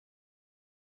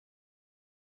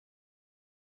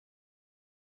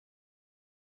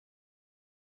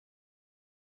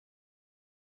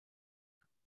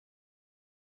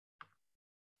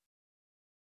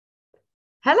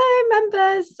Hello,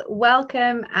 members.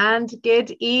 Welcome and good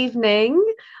evening.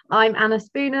 I'm Anna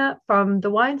Spooner from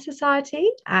the Wine Society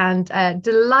and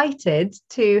delighted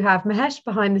to have Mahesh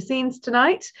behind the scenes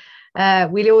tonight.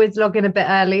 We always log in a bit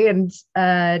early and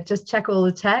just check all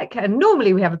the tech. And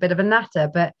normally we have a bit of a natter,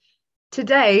 but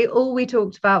today all we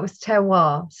talked about was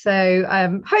terroir. So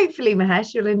hopefully,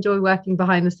 Mahesh, you'll enjoy working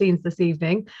behind the scenes this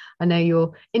evening. I know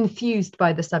you're infused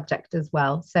by the subject as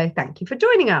well. So thank you for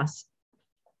joining us.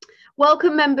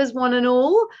 Welcome, members, one and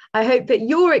all. I hope that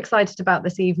you're excited about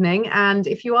this evening. And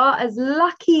if you are as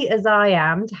lucky as I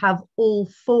am to have all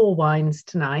four wines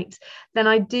tonight, then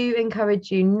I do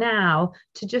encourage you now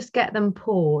to just get them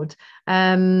poured.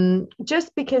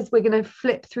 Just because we're going to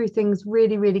flip through things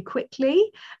really, really quickly.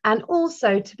 And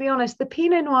also, to be honest, the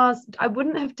Pinot Noirs, I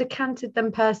wouldn't have decanted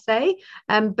them per se,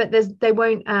 but they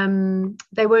won't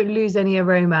lose any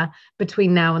aroma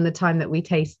between now and the time that we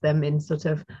taste them in sort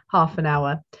of half an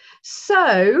hour.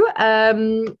 So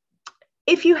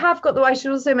if you have got I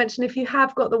should also mention, if you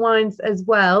have got the wines as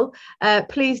well,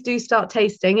 please do start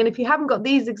tasting. And if you haven't got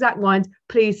these exact wines,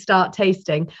 please start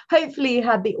tasting. Hopefully you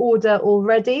had the order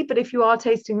already, but if you are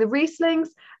tasting the Rieslings,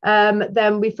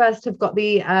 then we first have got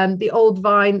the old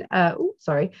vine,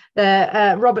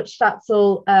 the Robert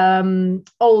Statzel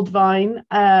old vine,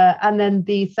 and then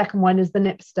the second one is the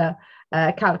Nipster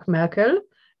Kalkmerkel.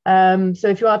 So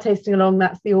if you are tasting along,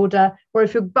 that's the order. Or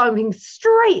if you're bumping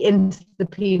straight into the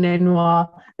Pinot Noir,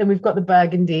 then we've got the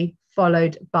Burgundy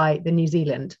followed by the New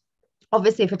Zealand.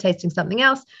 Obviously, if you're tasting something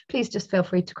else, please just feel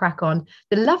free to crack on.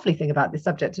 The lovely thing about the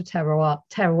subject of terroir,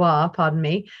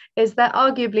 is that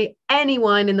arguably any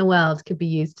wine in the world could be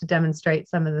used to demonstrate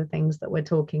some of the things that we're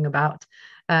talking about.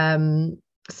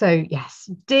 So yes,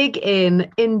 dig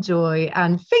in, enjoy,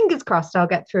 and fingers crossed I'll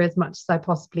get through as much as I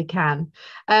possibly can.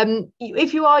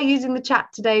 If you are using the chat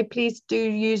today, please do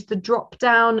use the drop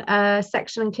down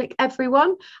section and click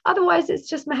everyone. Otherwise, it's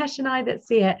just Mahesh and I that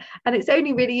see it. And it's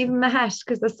only really even Mahesh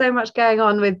because there's so much going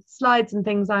on with slides and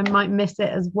things, I might miss it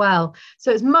as well.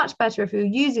 So it's much better if you're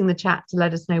using the chat to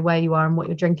let us know where you are and what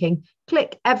you're drinking.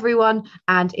 Click everyone.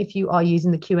 And if you are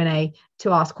using the Q&A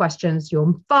to ask questions,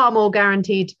 you're far more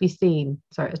guaranteed to be seen.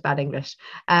 Sorry, it was bad English.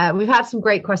 We've had some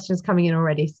great questions coming in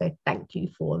already, so thank you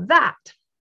for that.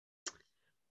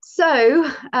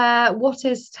 So what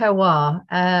is terroir?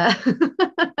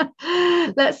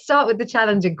 Let's start with the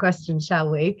challenging question, shall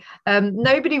we?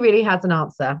 Nobody really has an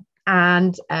answer.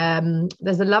 And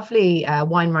there's a lovely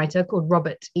wine writer called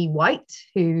Robert E. White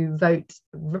who has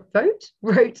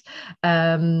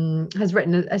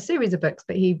written a series of books,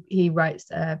 but he writes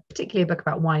particularly a book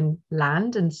about wine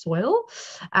land and soil.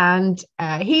 And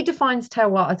he defines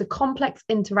terroir as a complex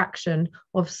interaction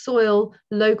of soil,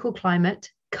 local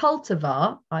climate,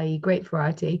 cultivar, i.e. grape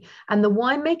variety, and the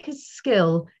winemaker's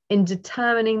skill in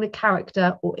determining the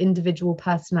character or individual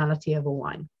personality of a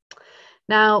wine.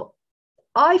 Now,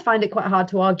 I find it quite hard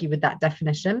to argue with that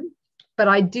definition, but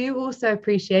I do also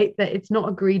appreciate that it's not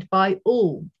agreed by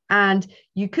all. And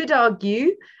you could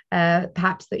argue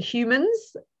perhaps that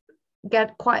humans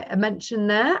get quite a mention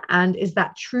there. And is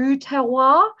that true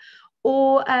terroir?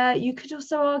 Or you could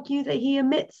also argue that he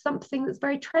omits something that's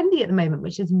very trendy at the moment,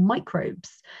 which is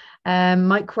microbes.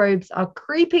 Microbes are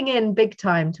creeping in big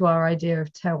time to our idea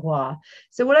of terroir.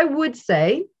 So what I would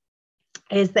say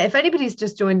is that if anybody's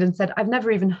just joined and said, I've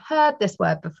never even heard this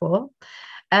word before,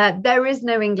 there is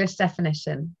no English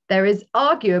definition. There is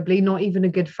arguably not even a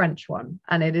good French one,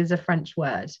 and it is a French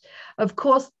word. Of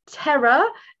course, terra,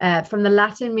 from the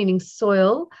Latin meaning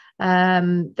soil,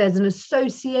 there's an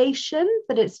association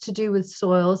that it's to do with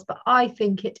soils, but I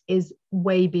think it is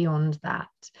way beyond that.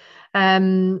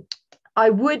 I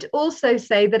would also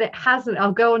say that it hasn't,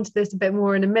 I'll go on to this a bit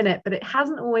more in a minute, but it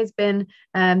hasn't always been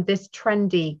this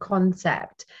trendy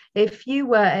concept. If you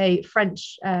were a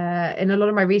French, in a lot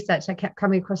of my research, I kept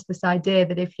coming across this idea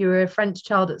that if you were a French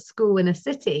child at school in a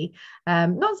city,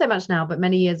 not so much now, but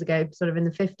many years ago, sort of in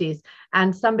the 50s,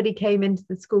 and somebody came into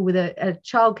the school with a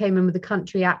child came in with a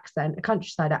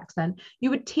countryside accent, you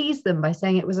would tease them by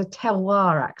saying it was a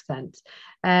terroir accent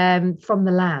from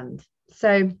the land.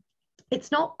 So it's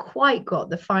not quite got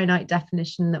the finite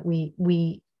definition that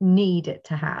we need it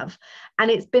to have.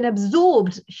 And it's been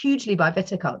absorbed hugely by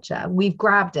viticulture. We've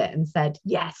grabbed it and said,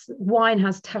 yes, wine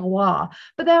has terroir.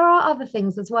 But there are other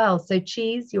things as well. So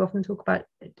cheese, you often talk about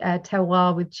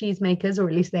terroir with cheesemakers, or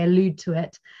at least they allude to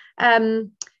it.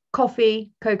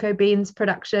 Coffee, cocoa beans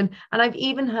production. And I've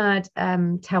even heard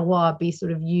terroir be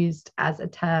sort of used as a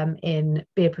term in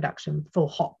beer production for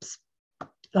hops.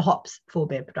 The hops for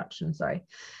beer production, sorry.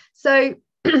 So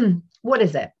what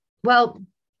is it? Well,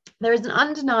 there is an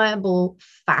undeniable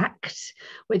fact,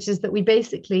 which is that we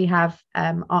basically have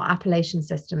our appellation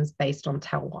systems based on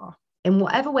terroir. In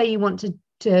whatever way you want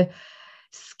to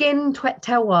skin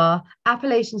terroir,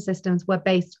 appellation systems were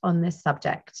based on this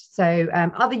subject. So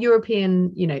other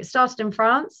European, it started in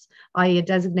France, i.e. a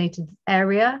designated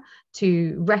area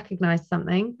to recognize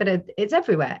something, but it's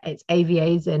everywhere. It's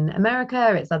AVAs in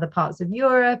America, it's other parts of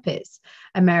Europe, it's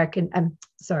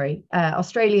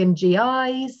Australian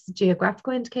GIs,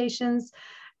 geographical indications.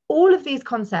 All of these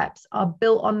concepts are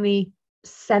built on the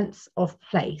sense of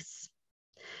place.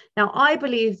 Now, I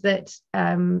believe that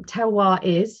terroir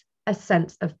is a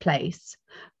sense of place,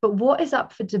 but what is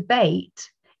up for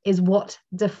debate is what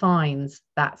defines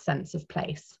that sense of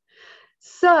place.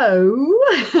 So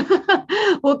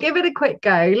we'll give it a quick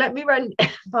go. Let me run,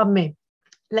 pardon me,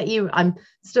 I'm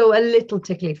still a little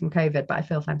tickly from COVID, but I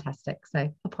feel fantastic,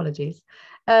 so apologies.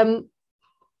 Let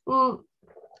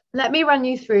me run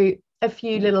you through a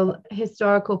few little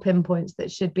historical pinpoints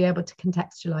that should be able to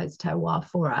contextualize terroir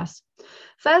for us.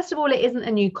 First of all, it isn't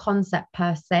a new concept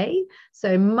per se.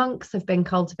 So monks have been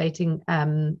cultivating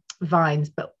vines,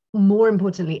 but more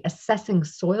importantly, assessing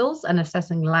soils and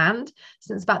assessing land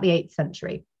since about the 8th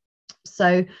century.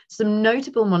 So some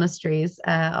notable monasteries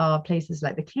are places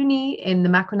like the Cluny in the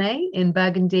Mâconnais in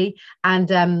Burgundy and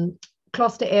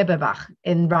Kloster Eberbach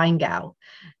in Rheingau.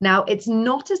 Now, it's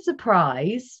not a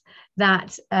surprise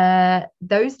that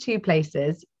those two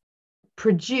places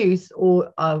produce,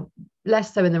 or are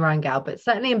less so in the Rheingau, but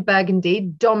certainly in Burgundy,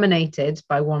 dominated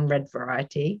by one red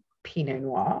variety, Pinot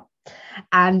Noir,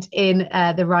 and in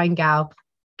the Rheingau,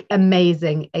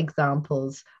 amazing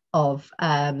examples of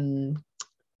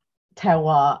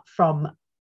terroir from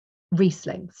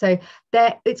Riesling. So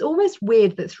it's almost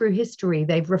weird that through history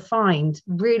they've refined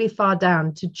really far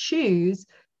down to choose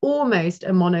almost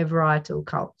a monovarietal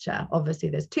culture. Obviously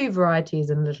there's 2 varieties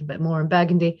and a little bit more in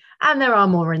Burgundy, and there are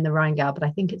more in the Rheingau, but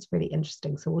I think it's really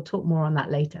interesting, so we'll talk more on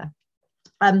that later.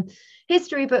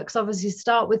 History books obviously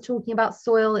start with talking about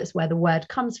soil. It's where the word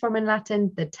comes from in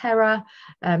Latin, the terra,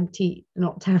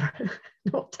 not terra,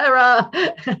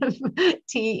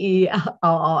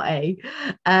 T-E-R-R-A.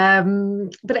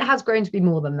 But it has grown to be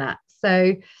more than that.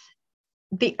 So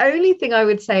the only thing I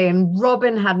would say, and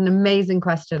Robin had an amazing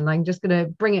question, I'm just going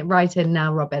to bring it right in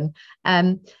now, Robin.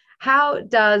 How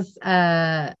does,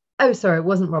 it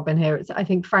wasn't Robin here, it's I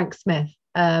think Frank Smith.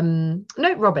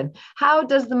 No, Robin, how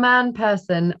does the man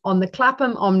person on the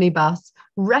Clapham omnibus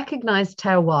recognize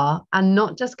terroir and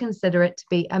not just consider it to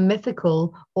be a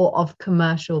mythical or of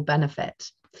commercial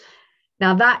benefit?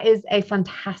 Now, that is a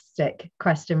fantastic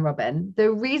question, Robin.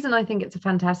 The reason I think it's a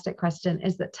fantastic question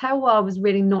is that terroir was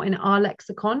really not in our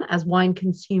lexicon as wine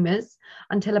consumers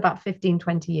until about 15,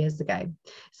 20 years ago.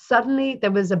 Suddenly, there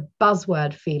was a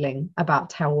buzzword feeling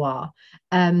about terroir.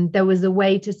 There was a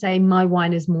way to say my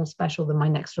wine is more special than my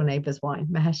next door neighbour's wine.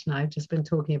 Mahesh and I have just been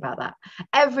talking about that.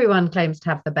 Everyone claims to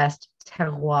have the best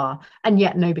terroir, and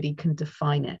yet nobody can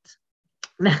define it.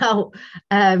 Now,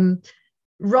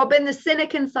 Robin, the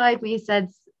cynic inside me, said,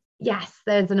 yes,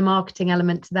 there's a marketing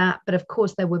element to that. But of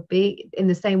course, there would be, in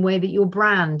the same way that your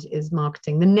brand is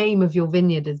marketing, the name of your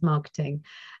vineyard is marketing.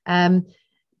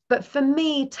 But for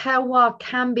me, terroir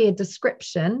can be a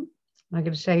description. I'm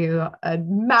going to show you a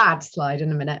mad slide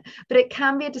in a minute, but it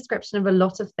can be a description of a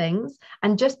lot of things.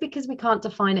 And just because we can't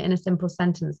define it in a simple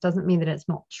sentence doesn't mean that it's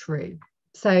not true.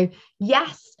 So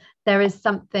yes, there is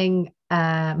something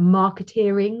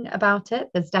marketeering about it.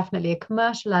 There's definitely a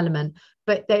commercial element,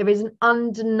 but there is an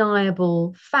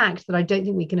undeniable fact that I don't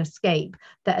think we can escape,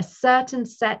 that a certain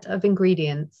set of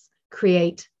ingredients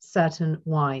create certain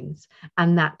wines.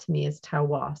 And that to me is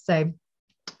terroir. So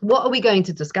what are we going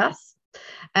to discuss?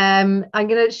 I'm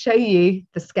going to show you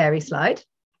the scary slide.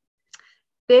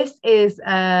 This is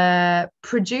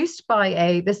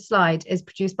this slide is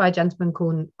produced by a gentleman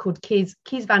called Kees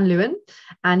van Leeuwen,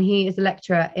 and he is a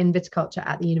lecturer in viticulture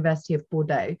at the University of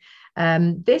Bordeaux.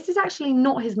 This is actually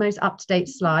not his most up-to-date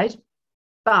slide,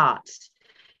 but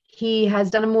he has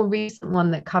done a more recent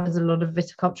one that covers a lot of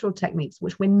viticultural techniques,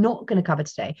 which we're not going to cover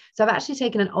today. So I've actually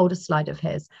taken an older slide of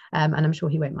his, and I'm sure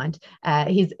he won't mind.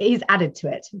 He's added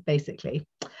to it, basically.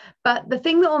 But the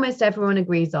thing that almost everyone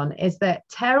agrees on is that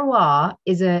terroir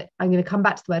is I'm going to come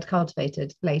back to the word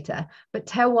cultivated later, but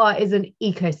terroir is an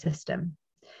ecosystem,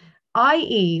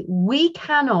 i.e. we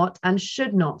cannot and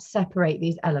should not separate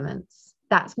these elements.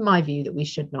 That's my view, that we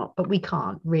should not, but we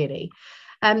can't really.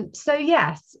 So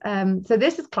yes, so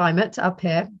this is climate up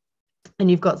here,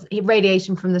 and you've got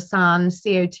radiation from the sun,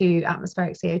 CO2,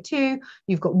 atmospheric CO2,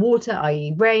 you've got water,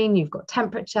 i.e. rain, you've got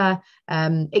temperature.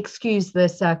 Excuse the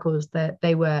circles, that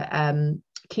they were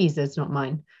Keys's, not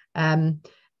mine.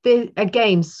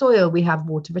 again, soil, we have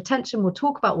water retention. We'll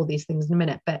talk about all these things in a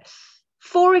minute. But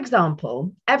for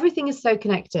example, everything is so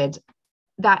connected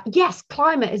that, yes,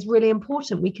 climate is really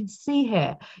important. We can see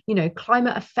here,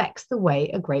 climate affects the way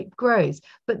a grape grows.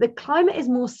 But the climate is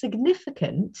more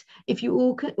significant if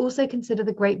you also consider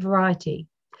the grape variety.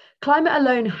 Climate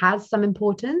alone has some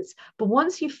importance, but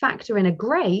once you factor in a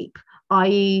grape,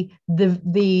 i.e.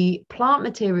 the plant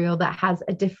material that has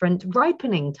a different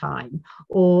ripening time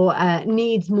or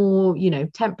needs more,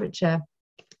 temperature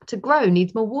to grow,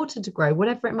 needs more water to grow,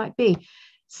 whatever it might be,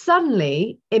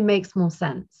 suddenly it makes more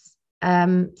sense.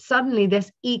 Suddenly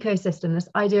this ecosystem, this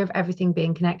idea of everything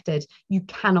being connected, you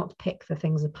cannot pick the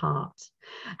things apart.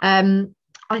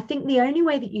 I think the only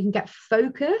way that you can get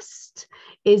focused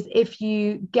is if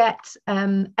you get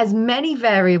as many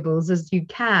variables as you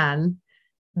can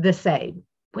the same,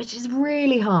 which is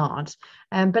really hard.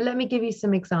 But let me give you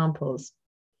some examples.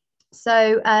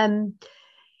 So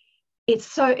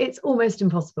it's almost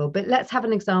impossible, but let's have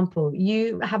an example.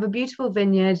 You have a beautiful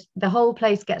vineyard, the whole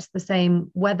place gets the same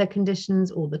weather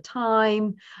conditions all the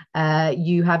time.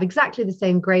 You have exactly the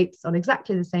same grapes on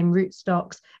exactly the same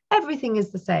rootstocks. Everything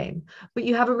is the same, but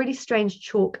you have a really strange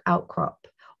chalk outcrop,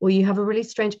 or you have a really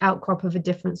strange outcrop of a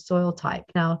different soil type.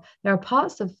 Now, there are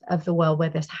parts of the world where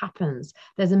this happens.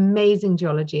 There's amazing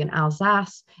geology in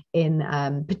Alsace,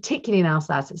 particularly in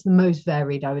Alsace, it's the most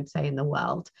varied, I would say, in the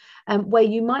world, where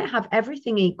you might have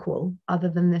everything equal other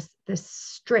than this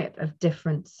strip of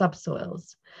different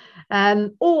subsoils.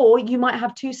 Or you might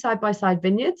have two side-by-side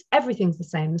vineyards, everything's the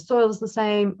same, the soil's the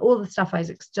same, all the stuff I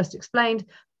just explained,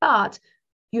 but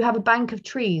you have a bank of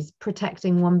trees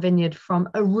protecting one vineyard from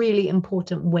a really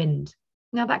important wind.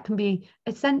 Now, that can be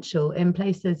essential in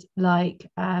places like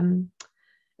the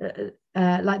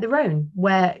Rhone,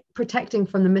 where protecting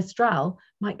from the Mistral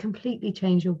might completely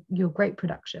change your grape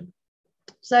production.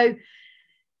 So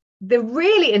the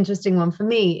really interesting one for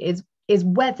me is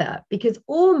weather, because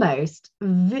almost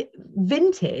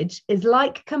vintage is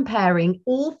like comparing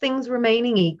all things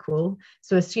remaining equal.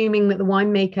 So assuming that the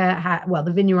winemaker,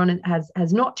 the vineyard on it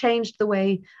has not changed the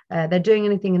way they're doing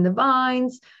anything in the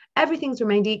vines, everything's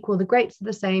remained equal, the grapes are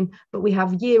the same, but we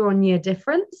have year-on-year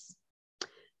difference.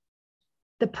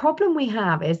 The problem we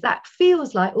have is that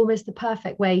feels like almost the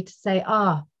perfect way to say,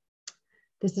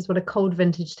 this is what a cold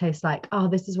vintage tastes like.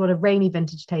 This is what a rainy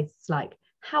vintage tastes like.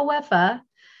 However,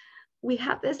 we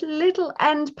have this little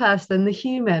end person, the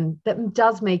human, that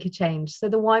does make a change. So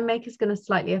the winemaker is going to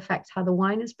slightly affect how the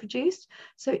wine is produced.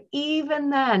 So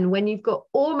even then, when you've got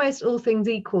almost all things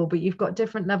equal, but you've got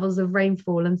different levels of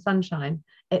rainfall and sunshine,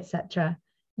 etc.,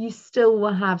 you still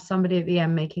will have somebody at the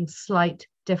end making slight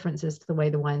differences to the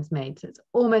way the wine's made. So it's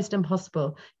almost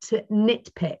impossible to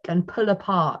nitpick and pull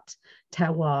apart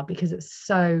terroir because it's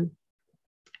so,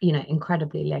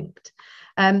 incredibly linked.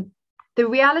 The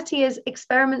reality is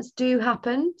experiments do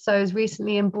happen. So as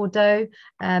recently in Bordeaux,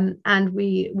 and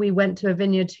we went to a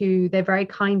vineyard who they very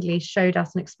kindly showed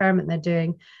us an experiment they're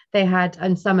doing. They had,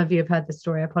 and some of you have heard the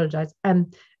story, I apologize,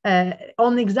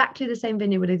 on exactly the same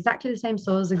vineyard with exactly the same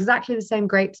soils, exactly the same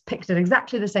grapes picked at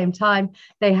exactly the same time.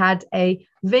 They had a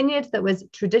vineyard that was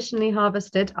traditionally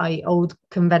harvested, i.e. old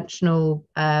conventional,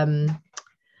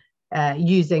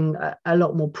 using a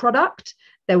lot more product.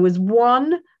 There was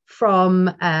one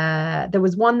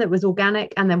that was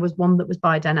organic, and there was one that was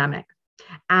biodynamic.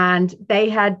 And they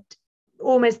had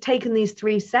almost taken these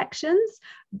three sections,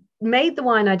 made the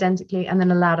wine identically, and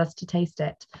then allowed us to taste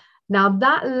it. Now,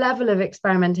 that level of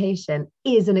experimentation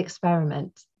is an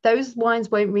experiment. Those wines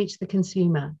won't reach the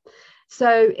consumer.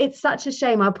 So it's such a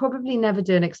shame. I'll probably never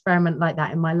do an experiment like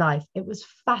that in my life. It was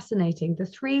fascinating. The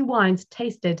three wines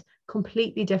tasted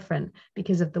completely different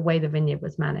because of the way the vineyard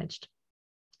was managed.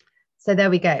 So there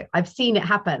we go. I've seen it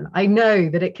happen. I know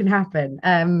that it can happen.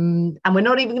 And we're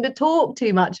not even going to talk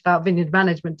too much about vineyard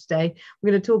management today.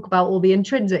 We're going to talk about all the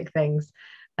intrinsic things.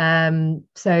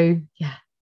 So yeah,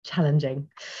 challenging.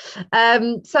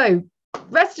 So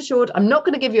rest assured, I'm not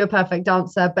going to give you a perfect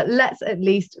answer, but let's at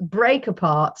least break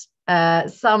apart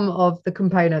some of the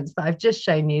components that I've just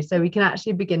shown you so we can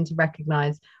actually begin to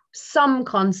recognize some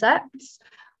concepts,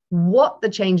 what the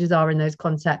changes are in those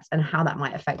concepts, and how that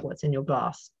might affect what's in your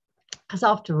glass. Because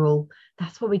after all,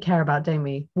 that's what we care about, don't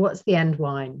we? What's the end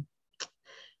wine?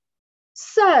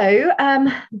 So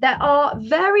there are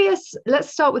various, let's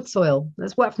start with soil.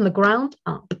 Let's work from the ground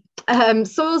up.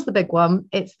 Soil's the big one.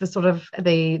 It's the sort of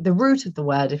the root of the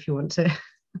word, if you want to.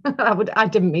 I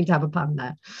didn't mean to have a pun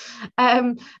there.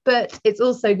 But it's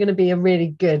also going to be a really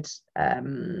good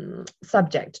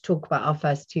subject to talk about our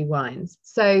first two wines.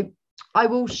 So I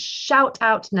will shout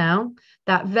out now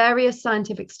that various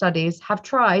scientific studies have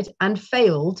tried and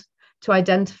failed to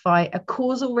identify a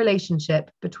causal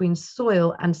relationship between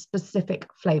soil and specific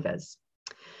flavors.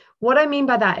 What I mean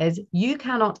by that is you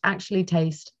cannot actually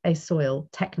taste a soil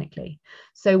technically.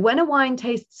 So when a wine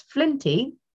tastes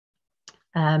flinty,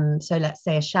 so let's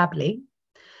say a Chablis,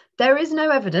 there is no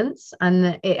evidence,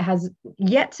 and it has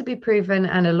yet to be proven,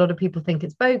 and a lot of people think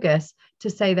it's bogus, to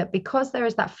say that because there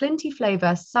is that flinty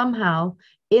flavor somehow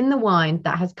in the wine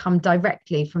that has come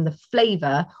directly from the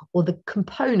flavor or the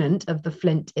component of the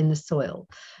flint in the soil.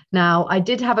 Now, I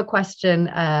did have a question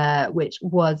which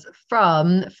was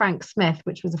from Frank Smith,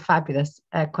 which was a fabulous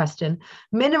question.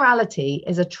 Minerality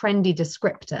is a trendy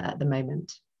descriptor at the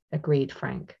moment. Agreed,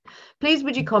 Frank. Please,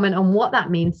 would you comment on what that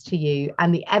means to you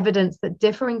and the evidence that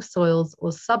differing soils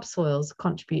or subsoils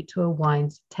contribute to a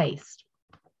wine's taste?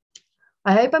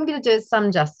 I hope I'm going to do it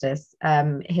some justice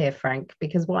here, Frank,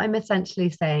 because what I'm essentially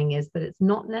saying is that it's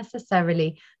not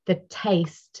necessarily the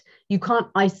taste. You can't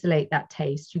isolate that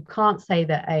taste. You can't say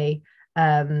that a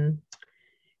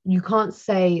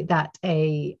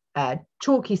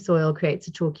chalky soil creates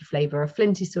a chalky flavor, a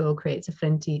flinty soil creates a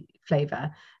flinty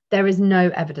flavor. There is no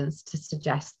evidence to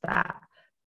suggest that.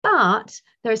 But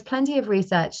there is plenty of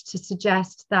research to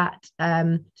suggest that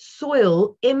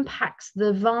soil impacts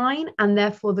the vine and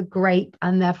therefore the grape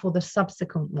and therefore the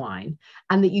subsequent wine,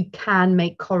 and that you can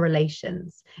make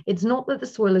correlations. It's not that the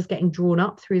soil is getting drawn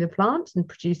up through the plant and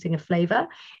producing a flavor.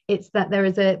 It's that there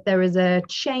is a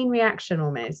chain reaction,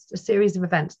 almost a series of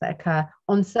events that occur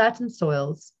on certain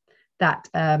soils that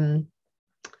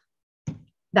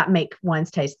make wines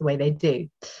taste the way they do.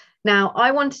 Now, I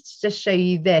wanted to just show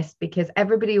you this because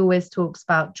everybody always talks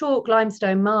about chalk,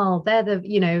 limestone, marl. They're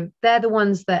the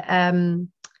ones that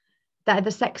are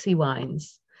the sexy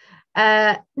wines.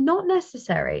 Not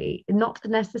necessarily.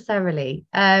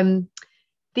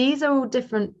 These are all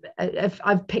different.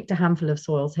 I've picked a handful of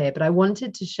soils here, but I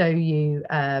wanted to show you.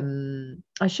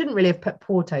 I shouldn't really have put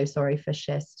Porto. Sorry for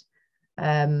schist.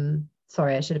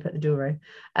 Sorry, I should have put the Douro.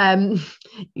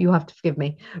 You have to forgive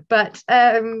me, but.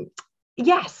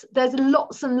 Yes, there's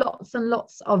lots and lots and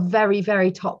lots of very,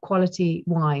 very top quality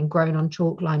wine grown on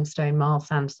chalk, limestone, marl,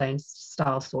 sandstone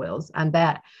style soils. And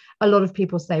there, a lot of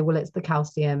people say, well, it's the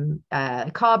calcium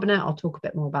carbonate. I'll talk a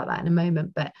bit more about that in a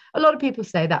moment. But a lot of people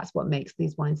say that's what makes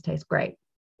these wines taste great.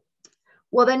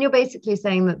 Well, then you're basically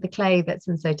saying that the clay that's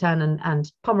in Sauternes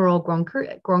and Pomerol Grand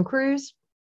Crus,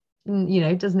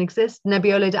 doesn't exist.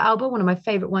 Nebbiolo d'Alba, one of my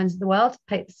favorite wines in the world,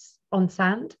 paints on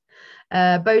sand.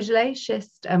 Beaujolais,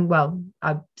 schist, and well,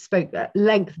 I spoke at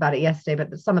length about it yesterday,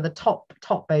 but some of the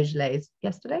top Beaujolais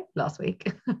last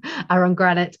week are on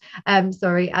granite. And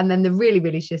then the really,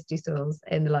 really schisty soils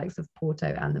in the likes of Porto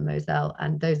and the Moselle,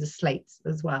 and those are slates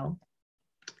as well.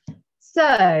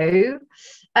 So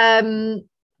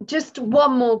just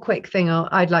one more quick thing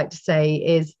I'd like to say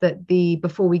is that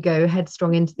before we go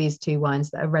headstrong into these two wines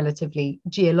that are relatively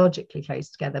geologically close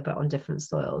together but on different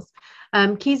soils,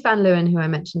 Kees van Leeuwen, who I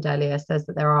mentioned earlier, says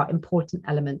that there are important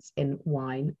elements in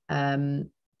wine.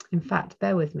 In fact,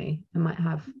 bear with me, I might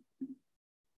have.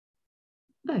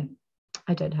 No,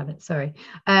 I don't have it, sorry.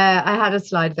 I had a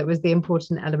slide that was the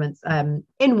important elements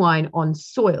in wine on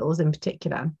soils in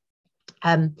particular.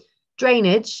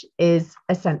 Drainage is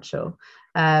essential.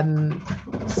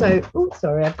 Sorry,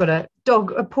 I've got a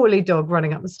poorly dog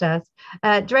running up the stairs.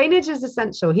 Drainage is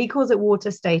essential. He calls it water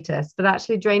status, but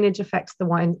actually drainage affects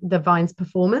the vine's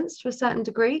performance to a certain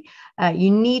degree.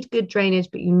 You need good drainage,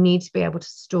 but you need to be able to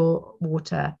store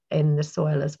water in the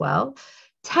soil as well.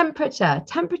 Temperature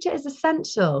is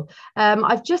essential.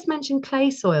 I've just mentioned clay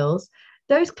soils.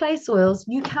 Those clay soils,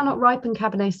 you cannot ripen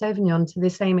Cabernet Sauvignon to the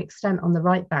same extent on the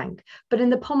right bank. But in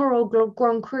the Pomerol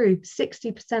Grand Cru,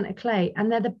 60% are clay,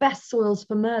 and they're the best soils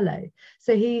for Merlot.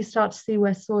 So here you start to see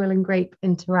where soil and grape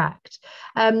interact.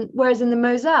 Whereas in the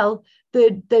Moselle,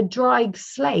 the dry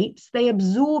slates, they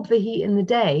absorb the heat in the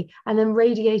day and then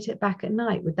radiate it back at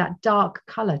night with that dark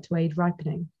color to aid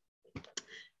ripening.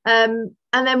 And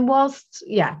then whilst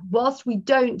we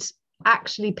don't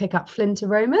actually pick up flint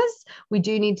aromas, we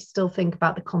do need to still think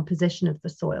about the composition of the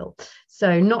soil.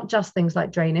 So not just things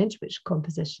like drainage, which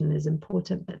composition is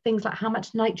important, but things like how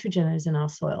much nitrogen is in our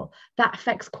soil. That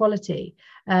affects quality.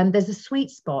 There's a sweet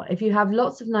spot. If you have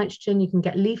lots of nitrogen, you can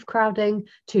get leaf crowding.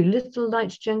 Too little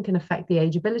nitrogen can affect the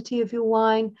ageability of your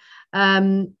wine.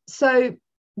 So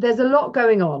there's a lot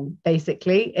going on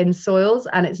basically in soils,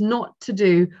 and it's not to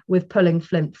do with pulling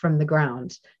flint from the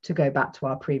ground, to go back to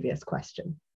our previous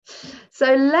question.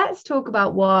 So let's talk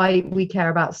about why we care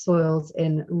about soils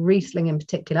in Riesling in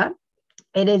particular.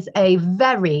 It is a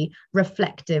very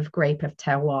reflective grape of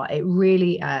terroir. It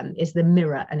really is the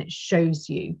mirror, and it shows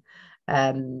you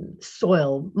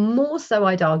soil, more so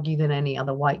I'd argue than any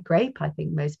other white grape. I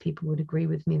think most people would agree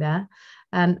with me there.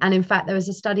 And in fact, there was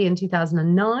a study in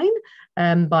 2009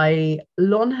 by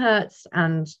Lonhertz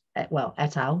and, well,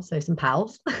 et al., so some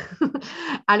pals,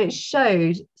 and it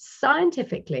showed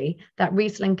scientifically that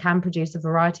Riesling can produce a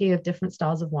variety of different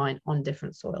styles of wine on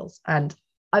different soils. And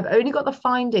I've only got the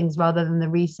findings rather than the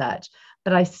research,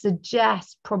 but I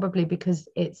suggest probably because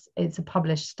it's a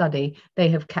published study, they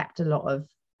have kept a lot of,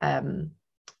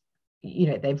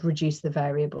 they've reduced the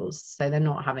variables. So they're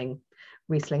not having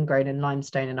Riesling grown in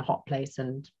limestone in a hot place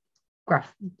and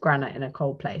granite in a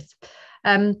cold place.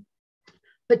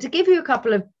 But to give you a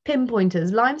couple of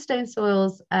pinpointers, limestone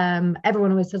soils,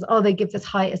 everyone always says, oh, they give this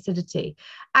high acidity.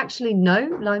 Actually,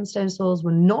 no, limestone soils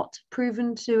were not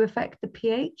proven to affect the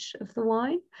pH of the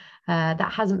wine.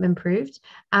 That hasn't been proved.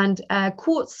 And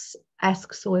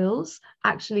quartz-esque soils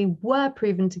actually were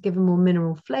proven to give a more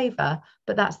mineral flavour,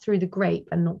 but that's through the grape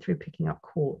and not through picking up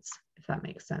quartz, if that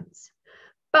makes sense.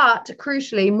 But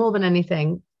crucially, more than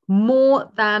anything,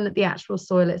 more than the actual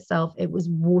soil itself, it was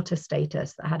water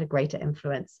status that had a greater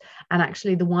influence. And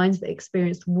actually the wines that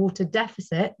experienced water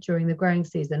deficit during the growing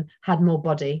season had more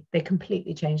body. They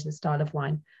completely changed the style of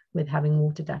wine with having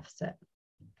water deficit.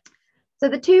 So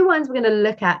the two wines we're going to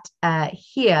look at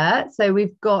here, so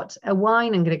we've got a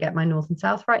wine, I'm going to get my north and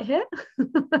south right here.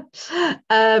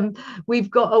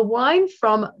 We've got a wine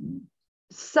from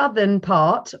southern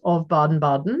part of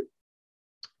Baden-Baden.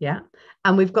 Yeah,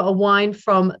 and we've got a wine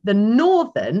from the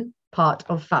northern part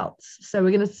of Pfalz. So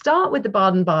we're going to start with the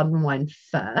Baden-Baden wine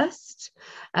first.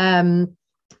 And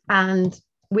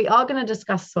we are going to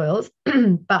discuss soils,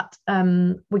 but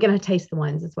we're going to taste the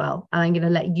wines as well. And I'm going to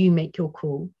let you make your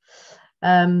call.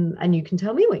 And you can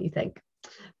tell me what you think.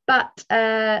 But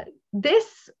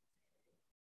this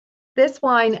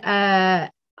wine,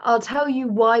 I'll tell you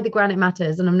why the granite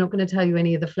matters. And I'm not going to tell you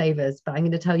any of the flavors, but I'm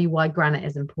going to tell you why granite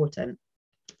is important.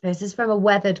 This is from a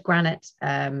weathered granite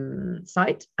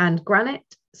site, and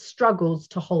granite struggles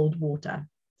to hold water.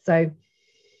 So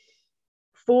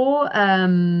for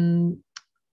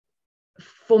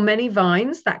many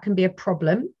vines, that can be a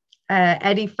problem.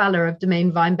 Eddie Faller of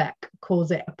Domaine Weinbeck calls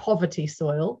it a poverty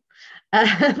soil,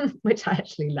 which I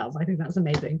actually love. I think that's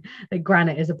amazing that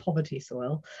granite is a poverty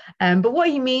soil. But what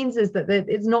he means is that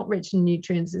it's not rich in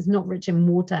nutrients, it's not rich in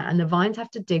water, and the vines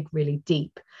have to dig really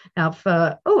deep. Now I've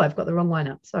got the wrong wine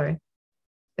up, sorry.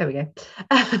 There we go.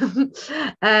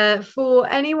 For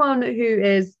anyone who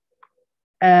is,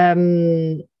 I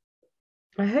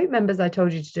hope members, I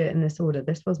told you to do it in this order.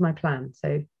 This was my plan.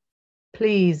 So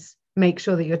please make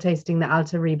sure that you're tasting the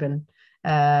Alter Reben.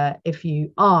 If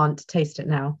you aren't, taste it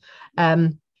now.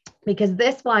 Because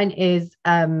this wine is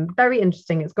very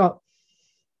interesting. It's got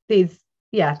these,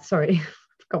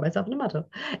 got myself in a muddle.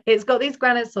 It's got these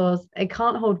granite soils. It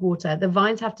can't hold water. The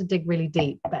vines have to dig really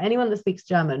deep. But anyone that speaks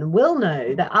German will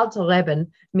know that Alter Reben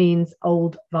means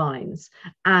old vines.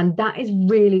 And that is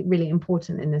really, really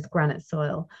important in this granite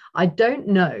soil. I don't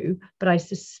know, but I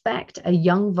suspect a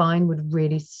young vine would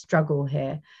really struggle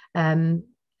here.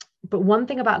 But one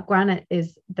thing about granite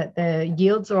is that the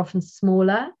yields are often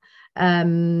smaller.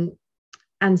 And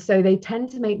so they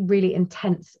tend to make really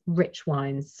intense, rich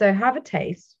wines. So have a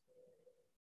taste.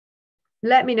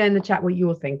 Let me know in the chat what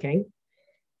you're thinking.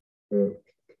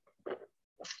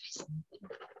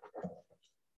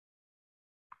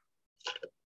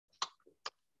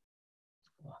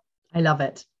 I love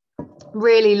it.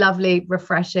 Really lovely,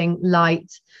 refreshing,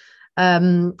 light.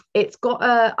 It's got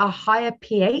a higher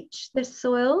pH, this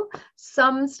soil.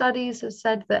 Some studies have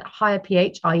said that higher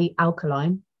pH, i.e.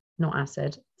 alkaline, not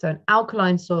acid. So an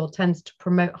alkaline soil tends to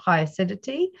promote high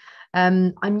acidity.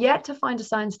 I'm yet to find a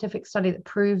scientific study that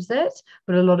proves it,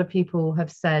 but a lot of people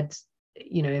have said,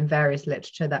 in various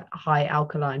literature, that high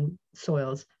alkaline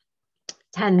soils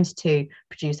tend to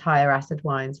produce higher acid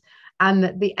wines. And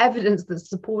that the evidence that's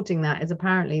supporting that is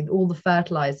apparently all the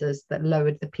fertilizers that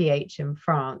lowered the pH in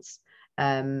France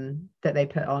that they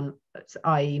put on,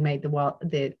 i.e. made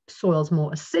the soils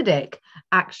more acidic,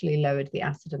 actually lowered the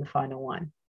acid in the final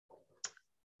wine.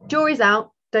 Jury's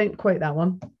out, don't quote that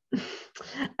one.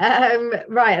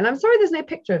 Right, and I'm sorry there's no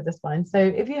picture of this wine. So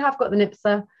if you have got the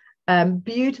Nipser,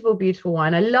 beautiful, beautiful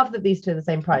wine. I love that these two are the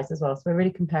same price as well. So we're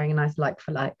really comparing a nice like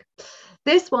for like.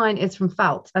 This wine is from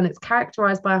Pfalz, and it's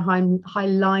characterized by a high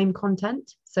lime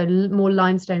content, so more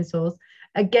limestone soils.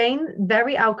 Again,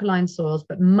 very alkaline soils,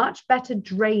 but much better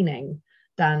draining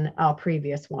than our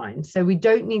previous wine. So we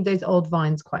don't need those old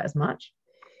vines quite as much.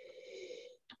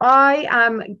 I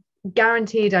am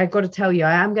guaranteed, I've got to tell you,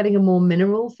 I am getting a more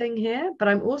mineral thing here, but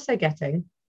I'm also getting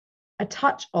a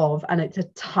touch of, and it's a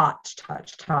touch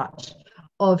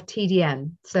of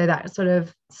TDN. So that sort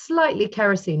of slightly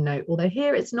kerosene note, although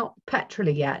here it's not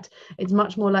petrolly yet. It's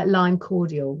much more like lime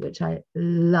cordial, which I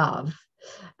love.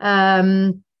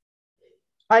 I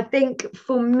think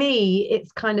for me,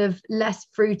 it's kind of less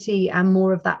fruity and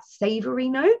more of that savory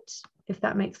note, if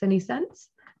that makes any sense.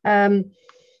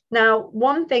 Now,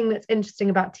 one thing that's interesting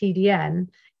about TDN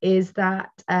is that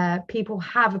people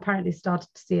have apparently started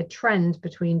to see a trend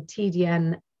between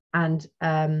TDN and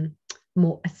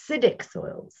more acidic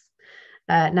soils.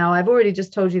 Now, I've already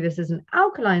just told you this is an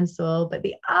alkaline soil, but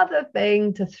the other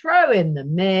thing to throw in the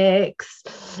mix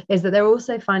is that they're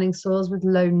also finding soils with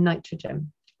low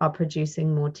nitrogen are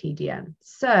producing more TDN.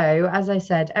 So, as I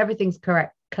said, everything's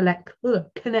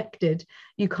connected.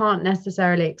 You can't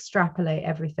necessarily extrapolate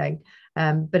everything,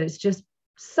 but it's just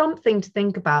something to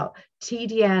think about.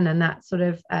 TDN and that sort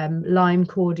of lime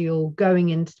cordial going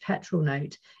into petrol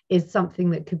note is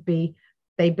something that could be,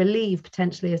 they believe,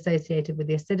 potentially associated with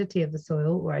the acidity of the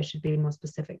soil, or I should be more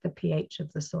specific, the pH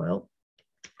of the soil,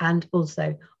 and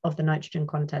also of the nitrogen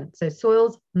content. So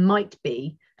soils might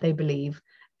be, they believe,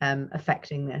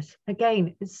 affecting this.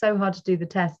 Again, it's so hard to do the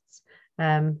tests,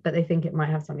 but they think it might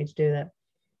have something to do with it.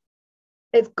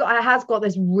 It has got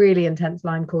this really intense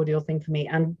lime cordial thing for me,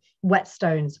 and wet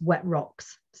stones, wet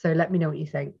rocks. So let me know what you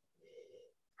think.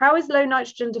 How is low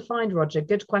nitrogen defined, Roger?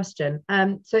 Good question.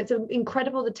 So it's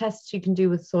incredible the tests you can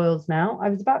do with soils now. I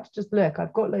was about to just look.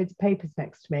 I've got loads of papers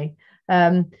next to me.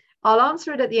 I'll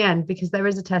answer it at the end because there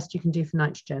is a test you can do for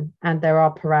nitrogen, and there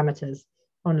are parameters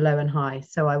on low and high.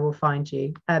 So I will find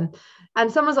you. And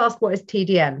someone's asked, what is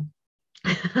TDN?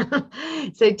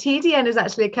 So TDN is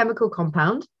actually a chemical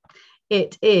compound.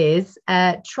 It is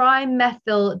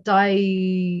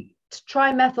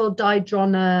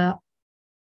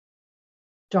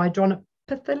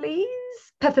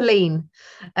trimethylpethylene,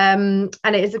 and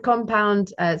it is a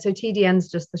compound. So TDN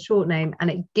is just the short name, and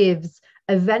it gives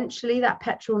eventually that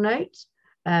petrol note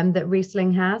that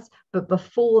Riesling has, but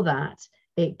before that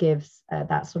it gives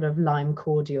that sort of lime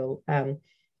cordial.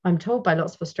 I'm told by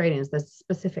lots of Australians there's a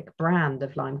specific brand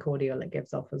of lime cordial it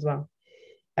gives off as well.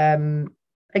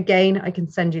 Again, I can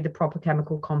send you the proper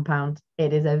chemical compound.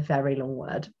 It is a very long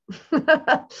word.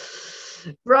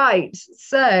 Right,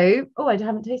 so, oh, I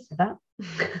haven't tasted that.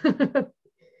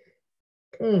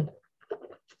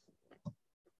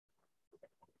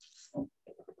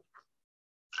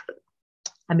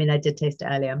 I mean, I did taste it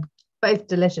earlier. Both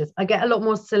delicious. I get a lot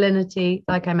more salinity,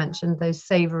 like I mentioned, those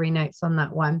savory notes on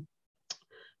that one.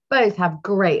 Both have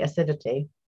great acidity.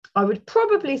 I would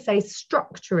probably say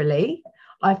structurally,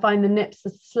 I find the nips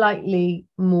are slightly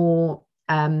more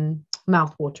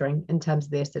mouth-watering in terms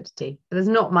of the acidity. But there's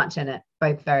not much in it,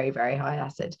 both very, very high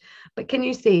acid. But can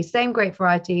you see, same grape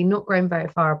variety, not grown very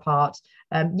far apart.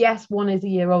 Yes, one is a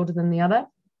year older than the other,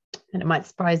 and it might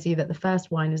surprise you that the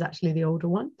first wine is actually the older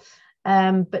one.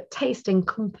 But tasting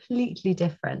completely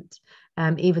different,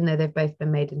 even though they've both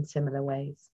been made in similar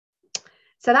ways.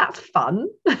 So that's fun.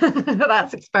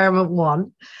 That's experiment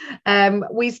one.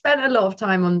 We spent a lot of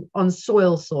time on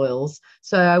soils,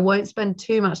 so I won't spend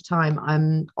too much time.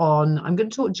 I'm going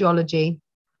to talk geology,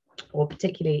 or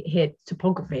particularly here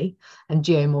topography and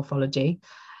geomorphology.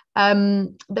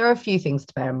 There are a few things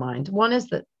to bear in mind. One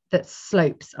is that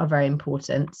slopes are very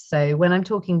important. So when I'm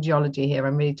talking geology here,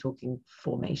 I'm really talking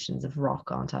formations of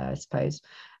rock, aren't I suppose,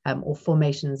 or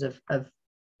formations of the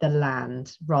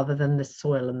land rather than the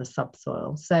soil and the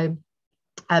subsoil. So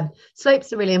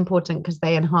slopes are really important because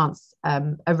they enhance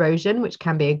erosion, which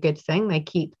can be a good thing. They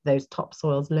keep those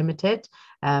topsoils limited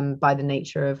by the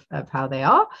nature of how they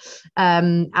are.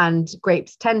 And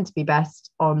grapes tend to be best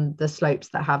on the slopes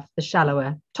that have the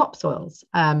shallower topsoils.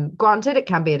 Granted, it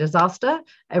can be a disaster.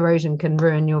 Erosion can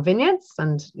ruin your vineyards,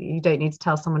 and you don't need to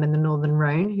tell someone in the Northern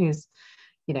Rhone who's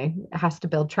has to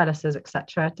build trellises,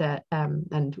 etc.,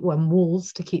 and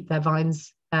walls to keep their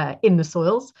vines in the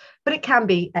soils, but it can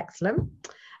be excellent.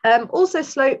 Also,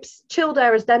 slopes, chilled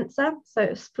air is denser, so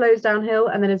it flows downhill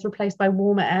and then is replaced by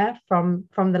warmer air from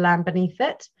the land beneath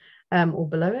it, or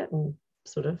below it, or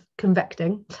sort of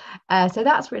convecting. So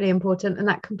that's really important, and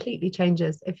that completely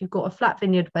changes. If you've got a flat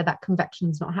vineyard where that convection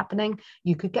is not happening,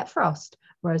 you could get frost,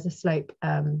 whereas a slope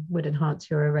would enhance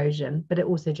your erosion, but it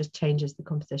also just changes the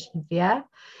composition of the air.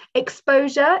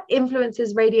 Exposure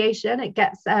influences radiation. It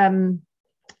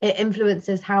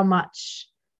influences how much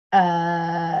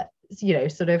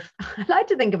sort of, I like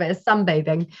to think of it as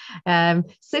sunbathing.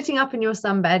 Sitting up in your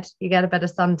sunbed, you get a better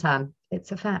suntan.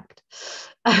 It's a fact.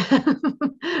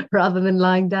 Rather than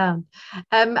lying down.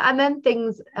 And then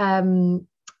things, and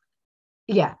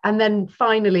then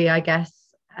finally, I guess,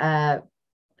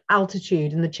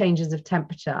 altitude and the changes of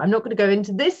temperature. I'm not going to go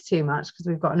into this too much because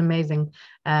we've got an amazing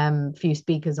few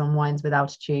speakers on wines with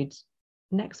altitude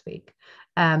next week.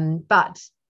 But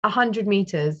 100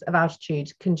 meters of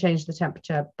altitude can change the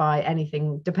temperature by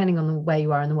anything, depending on where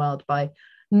you are in the world, by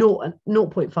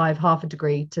 0.5, half a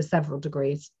degree to several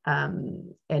degrees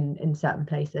in certain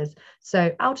places.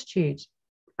 So altitude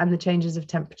and the changes of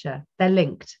temperature, they're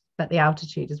linked, but the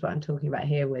altitude is what I'm talking about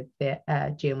here with the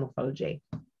geomorphology.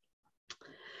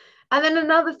 And then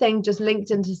another thing just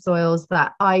linked into soils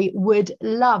that I would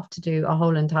love to do a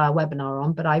whole entire webinar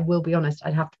on, but I will be honest,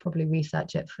 I'd have to probably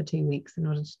research it for 2 weeks in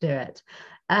order to do it.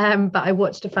 But I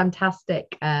watched a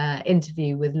fantastic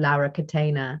interview with Laura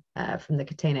Catena from the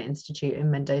Catena Institute in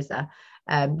Mendoza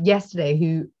yesterday,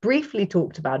 who briefly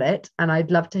talked about it, and I'd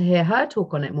love to hear her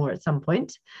talk on it more at some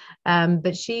point.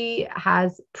 But she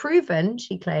has proven,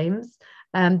 she claims,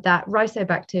 that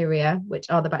rhizobacteria, which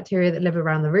are the bacteria that live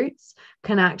around the roots,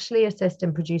 can actually assist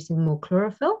in producing more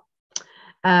chlorophyll.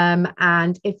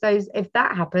 And if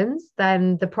that happens,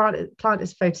 then the plant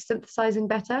is photosynthesizing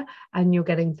better, and you're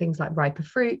getting things like riper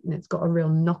fruit, and it's got a real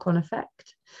knock-on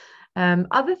effect.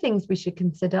 Other things we should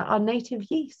consider are native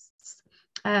yeasts.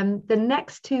 The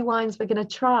next 2 wines we're going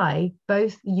to try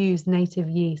both use native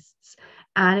yeasts,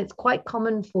 and it's quite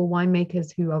common for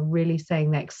winemakers who are really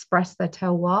saying they express their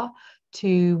terroir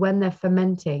to, when they're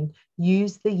fermenting,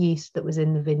 use the yeast that was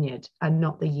in the vineyard and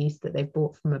not the yeast that they've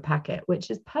bought from a packet, which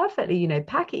is perfectly, you know,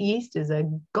 packet yeast is a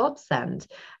godsend,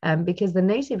 because the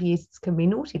native yeasts can be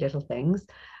naughty little things.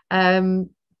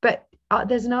 But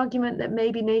there's an argument that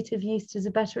maybe native yeast is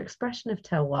a better expression of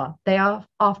terroir. They are,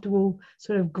 after all,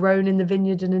 sort of grown in the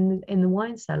vineyard and in the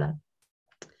wine cellar.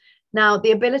 Now,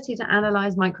 the ability to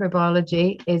analyze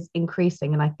microbiology is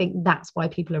increasing, and I think that's why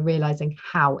people are realizing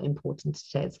how important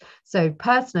it is. So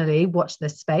personally, watch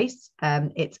this space.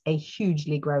 It's a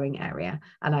hugely growing area,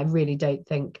 and I really don't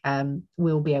think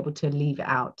we'll be able to leave it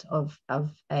out of a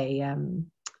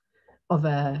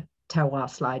terroir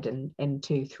slide in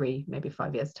 2, 3, maybe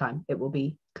 5 years' time. It will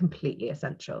be completely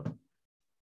essential.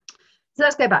 So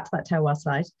let's go back to that terroir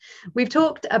slide. We've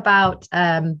talked about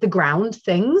the ground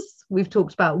things. We've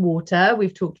talked about water.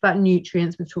 We've talked about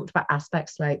nutrients. We've talked about aspect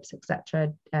slopes,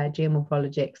 etc.,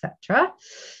 geomorphology, etc.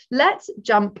 Let's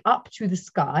jump up to the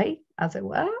sky, as it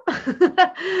were,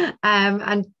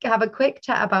 and have a quick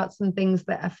chat about some things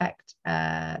that affect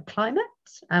climate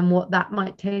and what that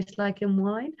might taste like in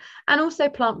wine, and also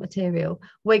plant material.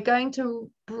 We're going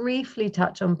to briefly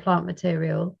touch on plant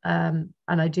material, and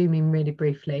I do mean really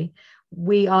briefly.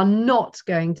 We are not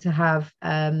going to have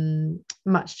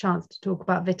much chance to talk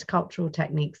about viticultural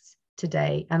techniques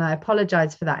today, and I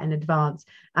apologize for that in advance,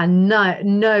 and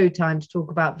no time to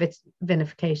talk about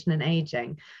vinification and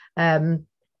aging.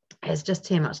 It's just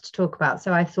too much to talk about,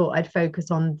 so I thought I'd focus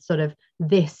on sort of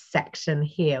this section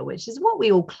here, which is what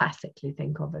we all classically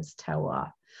think of as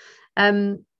terroir.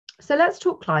 So let's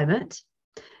talk climate,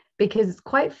 because it's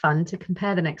quite fun to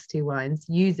compare the next 2 wines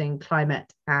using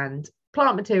climate and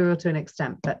plant material to an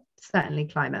extent, but certainly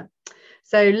climate.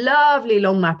 So lovely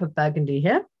long map of Burgundy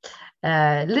here.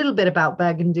 A little bit about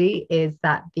Burgundy is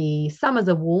that the summers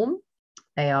are warm,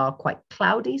 they are quite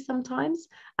cloudy sometimes,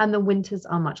 and the winters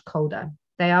are much colder.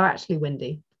 They are actually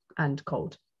windy and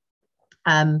cold.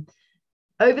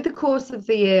 Over the course of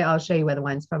the year, I'll show you where the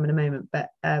wine's from in a moment, but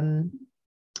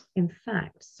in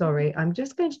fact, sorry, I'm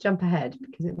just going to jump ahead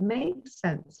because it makes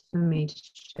sense for me to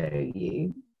show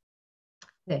you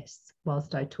this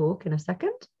whilst I talk in a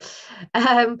second.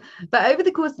 But over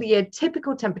the course of the year,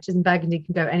 typical temperatures in Burgundy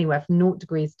can go anywhere from 0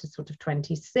 degrees to sort of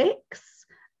 26.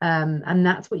 And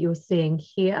that's what you're seeing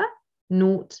here,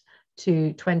 0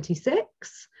 to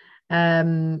 26.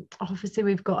 Obviously,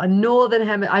 we've got a northern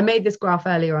hemisphere. I made this graph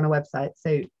earlier on a website,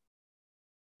 so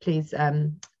please,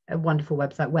 a wonderful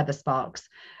website, Weather Sparks.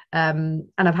 And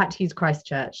I've had to use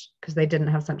Christchurch because they didn't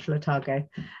have Central Otago,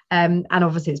 and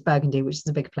obviously it's Burgundy, which is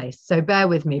a big place, so bear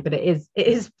with me, but it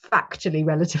is factually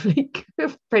relatively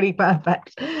pretty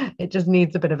perfect. It just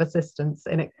needs a bit of assistance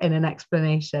in an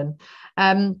explanation.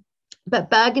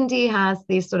 But Burgundy has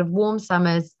these sort of warm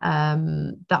summers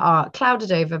that are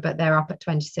clouded over, but they're up at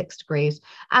 26 degrees.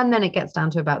 And then it gets down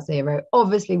to about 0.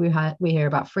 Obviously, we hear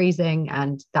about freezing,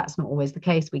 and that's not always the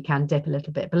case. We can dip a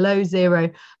little bit below 0,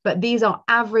 but these are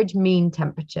average mean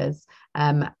temperatures.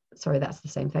 Sorry, that's the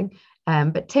same thing.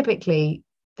 But typically,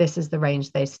 this is the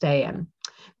range they stay in.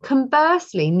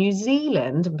 Conversely, New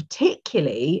Zealand,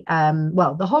 particularly,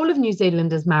 well, the whole of New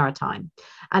Zealand is maritime,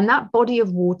 and that body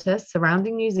of water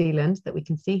surrounding New Zealand that we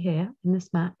can see here in this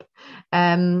map,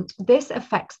 this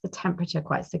affects the temperature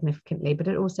quite significantly, but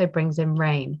it also brings in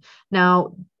rain.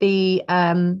 Now, the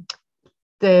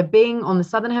the being on the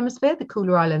southern hemisphere, the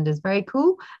cooler island is very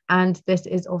cool, and this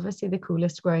is obviously the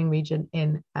coolest growing region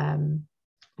in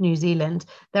New Zealand.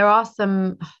 There are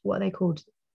some, what are they called?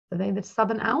 Are they the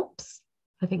Southern Alps?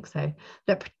 I think so,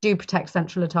 that do protect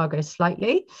Central Otago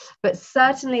slightly, but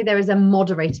certainly there is a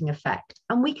moderating effect.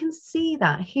 And we can see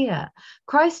that here.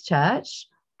 Christchurch,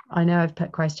 I know I've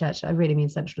put Christchurch, I really mean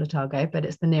Central Otago, but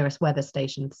it's the nearest weather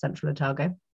station to Central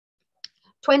Otago.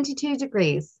 22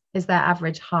 degrees is their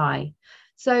average high.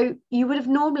 So you would have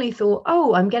normally thought,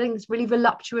 oh, I'm getting this really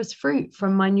voluptuous fruit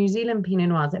from my New Zealand Pinot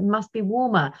Noirs. It must be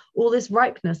warmer. All this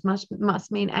ripeness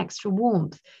must mean extra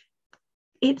warmth.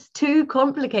 It's too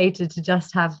complicated to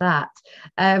just have that.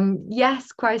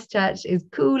 Yes, Christchurch is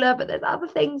cooler, but there's other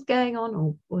things going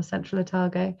on, or Central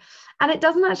Otago. And it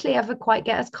doesn't actually ever quite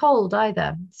get as cold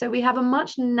either. So we have a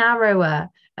much narrower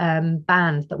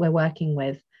band that we're working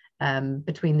with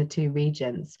between the two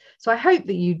regions. So I hope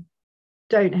that you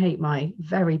don't hate my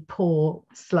very poor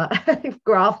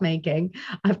graph making.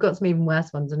 I've got some even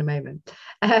worse ones in a moment.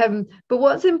 But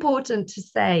what's important to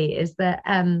say is that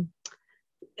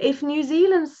if New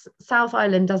Zealand's South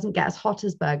Island doesn't get as hot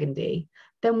as Burgundy,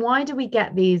 then why do we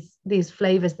get these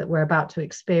flavors that we're about to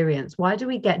experience? Why do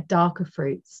we get darker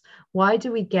fruits? Why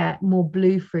do we get more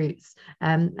blue fruits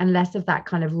and less of that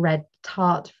kind of red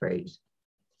tart fruit?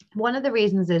 One of the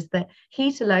reasons is that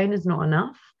heat alone is not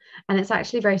enough. And it's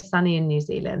actually very sunny in New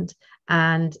Zealand.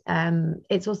 And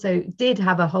it's also did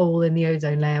have a hole in the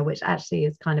ozone layer, which actually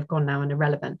is kind of gone now and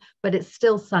irrelevant, but it's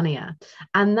still sunnier.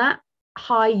 And that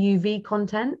high UV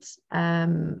content,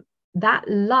 that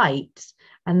light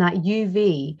and that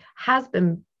UV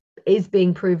is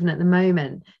being proven at the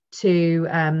moment to,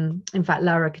 in fact,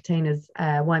 Laura Catena's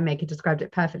winemaker described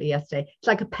it perfectly yesterday. It's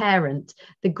like a parent.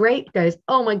 The grape goes,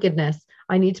 oh my goodness,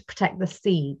 I need to protect the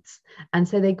seeds. And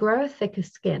so they grow a thicker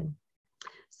skin.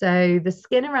 So the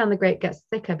skin around the grape gets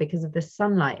thicker because of the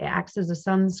sunlight. It acts as a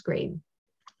sunscreen.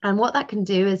 And what that can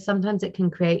do is sometimes it can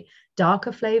create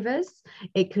darker flavors.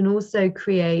 It can also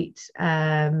create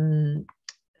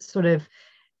sort of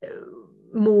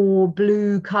more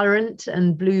blue currant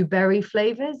and blueberry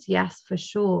flavors, yes, for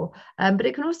sure. But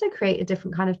it can also create a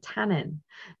different kind of tannin.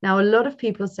 Now, a lot of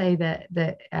people say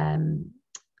that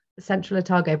Central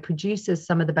Otago produces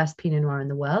some of the best Pinot Noir in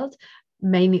the world.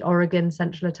 Mainly Oregon,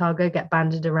 Central Otago get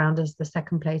banded around as the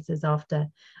second places after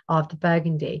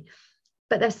Burgundy.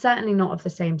 But they're certainly not of the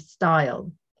same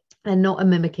style. They're not a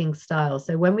mimicking style.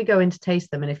 So when we go in to taste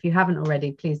them, and if you haven't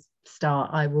already, please start.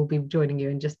 I will be joining you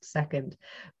in just a second.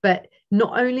 But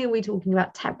not only are we talking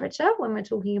about temperature when we're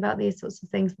talking about these sorts of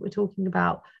things, but we're talking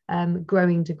about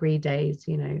growing degree days.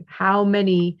 You know, how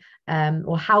many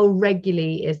or how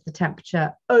regularly is the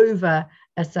temperature over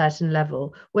a certain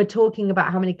level? We're talking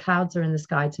about how many clouds are in the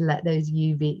sky to let that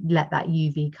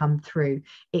UV come through.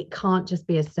 It can't just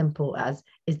be as simple as,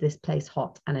 is this place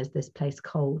hot and is this place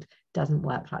cold? Doesn't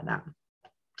work like that.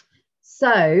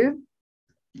 So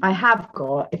I have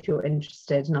got, if you're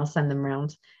interested, and I'll send them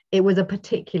around, it was a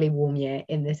particularly warm year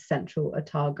in this Central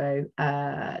Otago.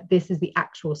 This is the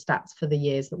actual stats for the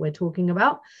years that we're talking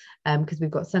about, because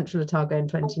we've got Central Otago in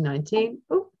 2019.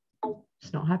 Oh,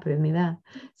 it's not happy with me there.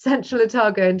 Central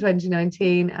Otago in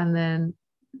 2019, and then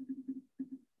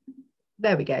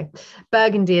there we go,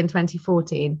 Burgundy in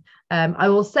 2014. I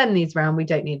will send these around. We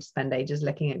don't need to spend ages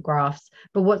looking at graphs.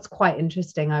 But what's quite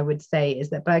interesting, I would say, is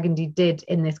that Burgundy did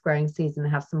in this growing season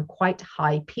have some quite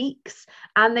high peaks,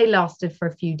 and they lasted for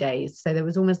a few days. So there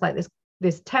was almost like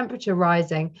this temperature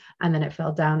rising, and then it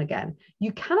fell down again.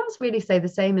 You cannot really say the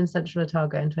same in Central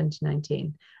Otago in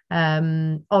 2019.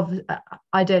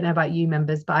 I don't know about you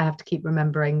members, but I have to keep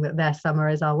remembering that their summer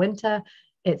is our winter.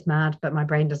 It's mad, but my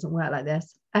brain doesn't work like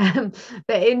this.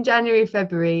 But in January,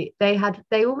 February, they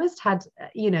almost had,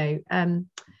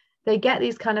 they get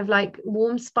these kind of like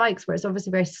warm spikes where it's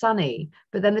obviously very sunny,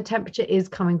 but then the temperature is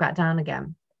coming back down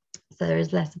again. So there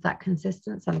is less of that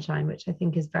consistent sunshine, which I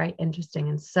think is very interesting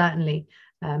and certainly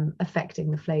affecting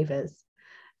the flavors.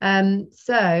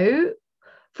 So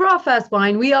for our first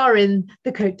wine, we are in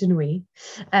the Côte de Nuit,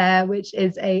 which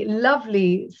is a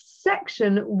lovely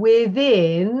section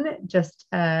within just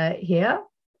here.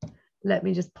 Let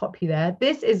me just pop you there.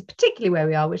 This is particularly where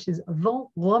we are, which is Vent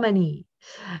Romani.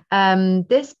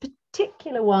 This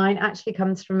particular wine actually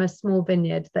comes from a small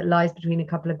vineyard that lies between a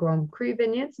couple of Grand Cru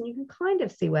vineyards, and you can kind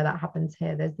of see where that happens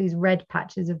here. There's these red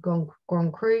patches of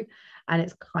Grand Cru, and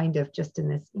it's kind of just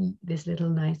in this little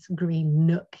nice green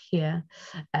nook here.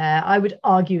 I would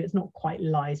argue it's not quite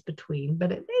lies between,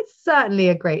 but it's certainly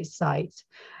a great site.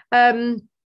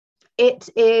 It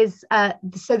is,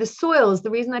 so the soils,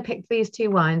 the reason I picked these two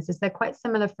wines is they're quite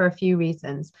similar for a few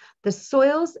reasons. The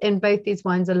soils in both these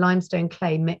wines are limestone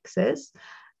clay mixes.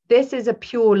 This is a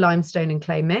pure limestone and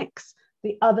clay mix.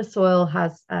 The other soil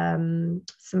has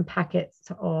some packets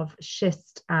of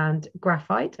schist and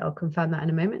graphite. I'll confirm that in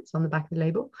a moment. It's on the back of the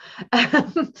label.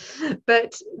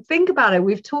 But think about it.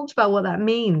 We've talked about what that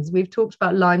means. We've talked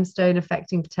about limestone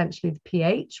affecting potentially the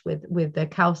pH with the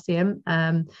calcium.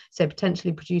 So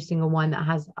potentially producing a wine that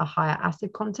has a higher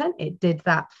acid content. It did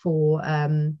that for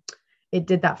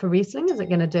Riesling. Is it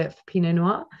going to do it for Pinot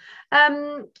Noir?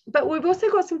 But we've also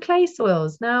got some clay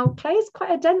soils. Now, clay is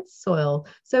quite a dense soil,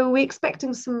 so we're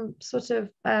expecting some sort of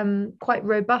quite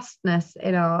robustness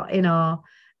in our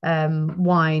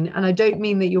wine. And I don't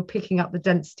mean that you're picking up the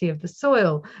density of the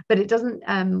soil, but it doesn't.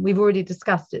 We've already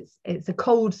discussed it's a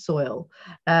cold soil,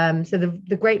 so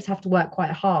the grapes have to work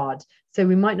quite hard. So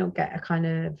we might not get a kind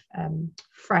of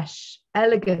fresh,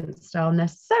 elegant style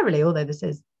necessarily, although this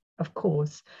is, of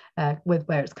course, with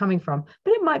where it's coming from,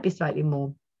 but it might be slightly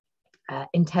more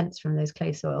intense from those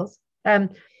clay soils.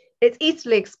 It's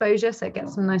easterly exposure, so it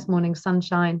gets some nice morning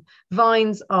sunshine.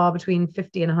 Vines are between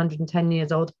 50 and 110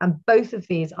 years old, and both of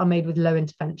these are made with low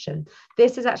intervention.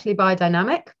 This is actually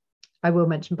biodynamic. I will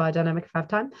mention biodynamic if I have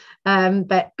time.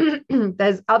 But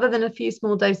there's, other than a few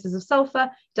small doses of sulfur,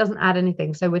 it doesn't add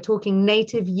anything. So we're talking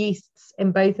native yeasts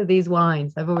in both of these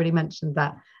wines. I've already mentioned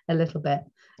that a little bit.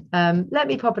 Let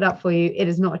me pop it up for you. It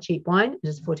is not a cheap wine. It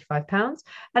is £45,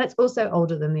 and it's also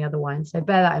older than the other wine, so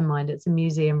bear that in mind. It's a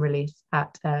museum release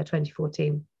at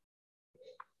 2014.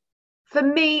 For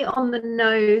me, on the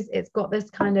nose, it's got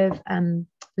this kind of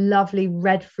lovely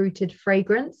red fruited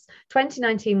fragrance.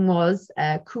 2019 was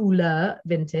cooler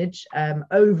vintage.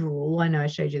 Overall, I know I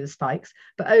showed you the spikes,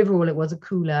 but overall it was a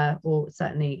cooler, or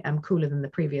certainly cooler than the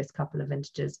previous couple of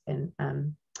vintages in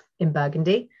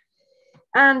Burgundy.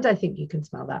 And I think you can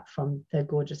smell that from the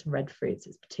gorgeous red fruits.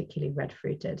 It's particularly red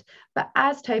fruited. But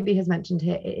as Toby has mentioned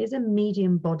here, it is a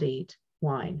medium bodied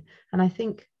wine. And I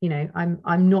think, you know,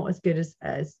 I'm not as good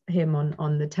as him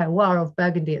on the terroir of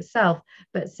Burgundy itself,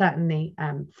 but certainly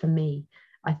for me,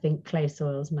 I think clay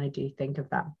soils, and I do think of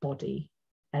that body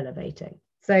elevating.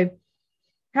 So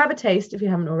have a taste if you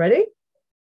haven't already.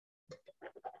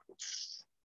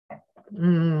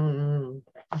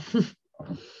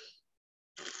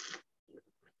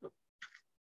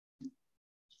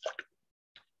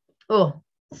 Oh,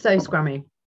 so scrummy.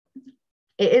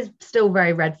 It is still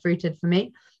very red fruited for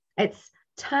me. It's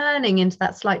turning into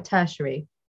that slight tertiary.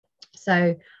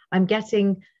 So I'm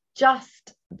getting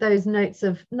just those notes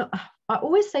of, I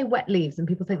always say wet leaves and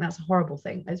people think that's a horrible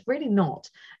thing. It's really not.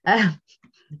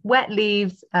 Wet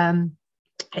leaves,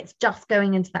 it's just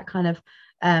going into that kind of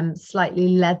slightly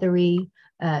leathery,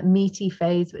 meaty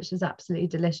phase, which is absolutely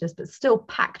delicious, but still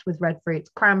packed with red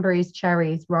fruits, cranberries,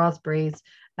 cherries, raspberries,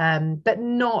 but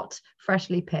not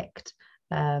freshly picked.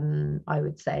 I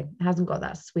would say it hasn't got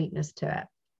that sweetness to it.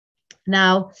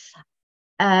 Now,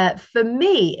 for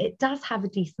me, it does have a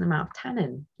decent amount of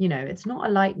tannin. You know, it's not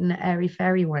a light and airy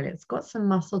fairy wine. It's got some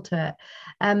muscle to it.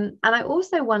 And I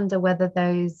also wonder whether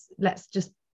those, let's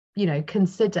just, you know,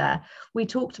 consider, we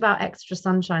talked about extra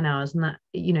sunshine hours, and that,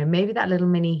 you know, maybe that little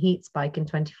mini heat spike in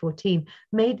 2014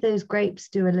 made those grapes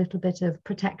do a little bit of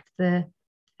protect the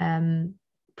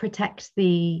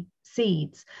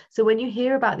seeds. So when you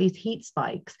hear about these heat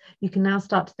spikes, you can now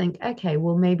start to think, okay,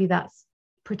 well, maybe that's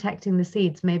protecting the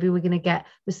seeds. Maybe we're going to get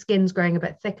the skins growing a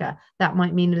bit thicker. That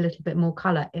might mean a little bit more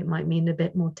color. It might mean a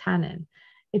bit more tannin.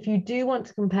 If you do want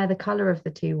to compare the color of the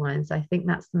two wines, I think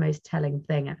that's the most telling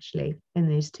thing actually in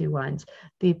these two wines.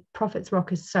 The Prophet's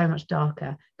Rock is so much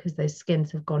darker because those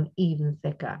skins have gone even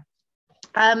thicker.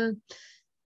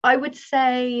 I would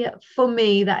say for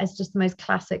me, that is just the most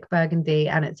classic Burgundy,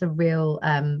 and it's a real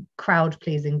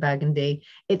crowd-pleasing Burgundy.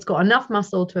 It's got enough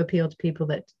muscle to appeal to people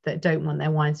that don't want their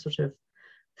wine sort of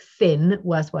thin,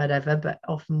 worst word ever, but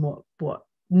often what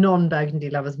non-Burgundy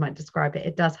lovers might describe it.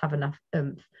 It does have enough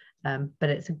oomph, but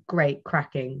it's a great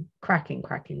cracking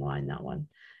wine, that one,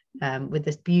 with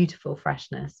this beautiful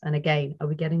freshness. And again, are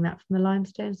we getting that from the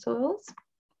limestone soils?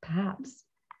 Perhaps.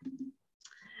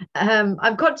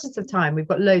 I'm conscious of time. We've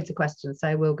got loads of questions, so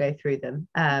I will go through them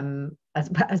as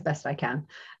best I can.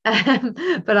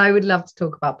 But I would love to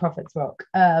talk about Prophet's Rock.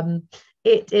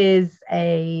 It is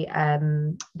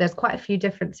there's quite a few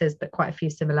differences, but quite a few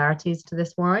similarities to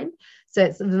this wine. So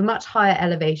it's a much higher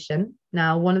elevation.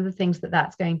 Now, one of the things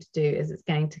that's going to do is it's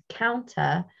going to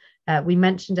counter. We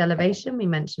mentioned elevation. We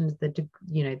mentioned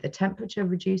the temperature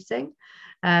reducing.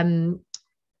 It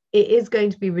is going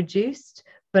to be reduced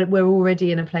but we're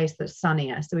already in a place that's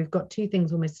sunnier. So we've got two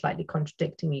things almost slightly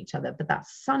contradicting each other. But that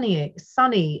sunny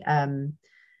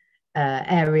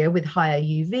area with higher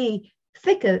UV,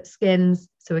 thicker skins.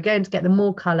 So we're going to get the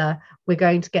more color. We're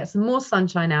going to get some more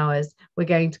sunshine hours. We're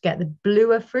going to get the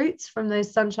bluer fruits from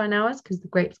those sunshine hours because the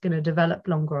grape's going to develop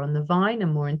longer on the vine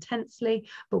and more intensely.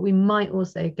 But we might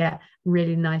also get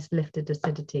really nice lifted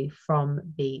acidity from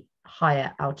the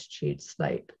higher altitude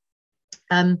slope.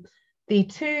 The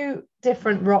two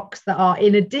different rocks that are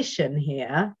in addition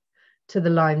here to the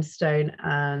limestone,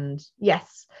 and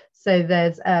yes, so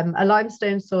there's a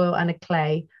limestone soil and a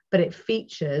clay, but it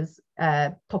features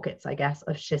pockets, I guess,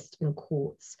 of schist and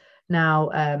quartz.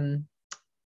 Now,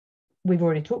 we've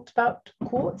already talked about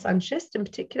quartz and schist in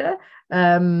particular,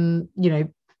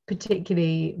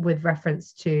 particularly with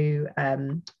reference to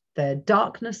the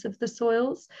darkness of the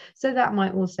soils. So that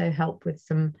might also help with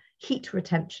some heat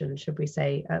retention, should we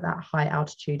say, at that high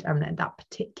altitude and at that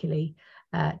particularly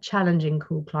challenging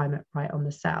cool climate right on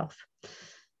the south.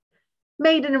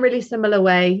 Made in a really similar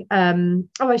way.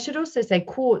 I should also say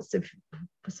quartz,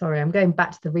 sorry, I'm going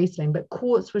back to the Riesling, but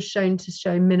quartz was shown to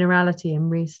show minerality in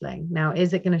Riesling. Now,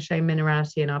 is it going to show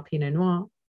minerality in our Pinot Noir?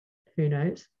 Who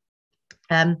knows?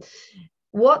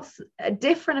 What's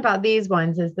different about these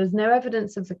wines is there's no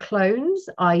evidence of the clones,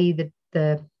 i.e.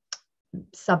 the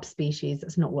subspecies.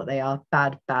 That's not what they are.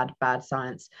 Bad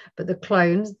science. But the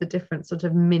clones, the different sort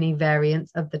of mini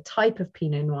variants of the type of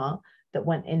Pinot Noir that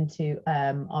went into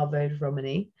our Vosges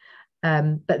Romany.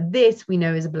 But this we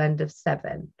know is a blend of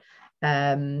 7.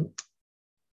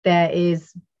 There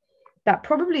is, that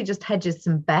probably just hedges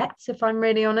some bets, if I'm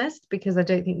really honest, because I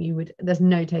don't think you would, there's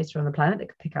no taster on the planet that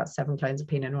could pick out 7 clones of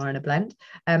Pinot Noir in a blend.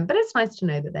 But it's nice to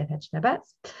know that they've hedged their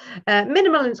bets.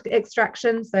 Minimal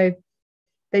extraction, so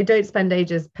they don't spend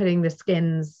ages putting the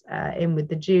skins in with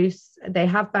the juice. They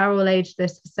have barrel aged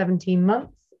this for 17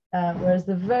 months, whereas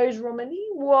the Vosges Romany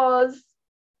was,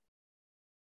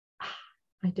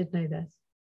 I did know this.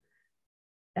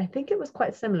 I think it was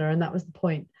quite similar, and that was the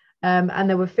point. And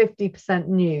they were 50%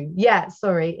 new. Yeah,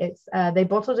 sorry, it's they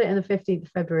bottled it in the 15th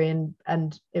of February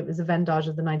and it was a vendage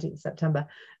of the 19th of September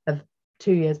of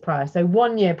 2 years prior. So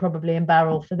 1 year probably in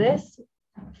barrel for this,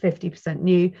 50%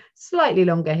 new, slightly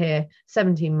longer here,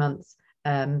 17 months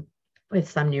with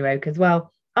some new oak as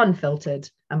well, unfiltered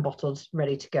and bottled,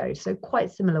 ready to go. So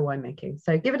quite similar winemaking.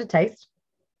 So give it a taste.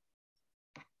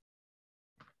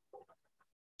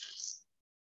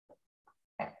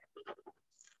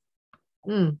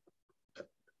 Ooh,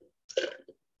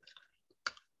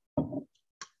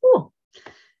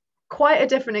 quite a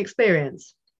different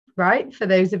experience, right? For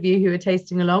those of you who are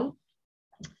tasting along.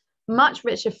 Much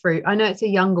richer fruit. I know it's a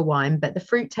younger wine, but the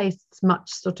fruit tastes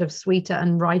much sort of sweeter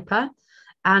and riper.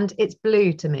 And it's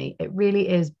blue to me. It really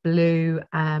is blue,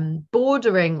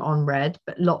 bordering on red,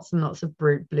 but lots and lots of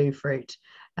blue fruit.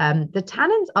 The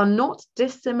tannins are not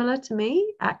dissimilar to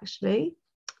me, actually.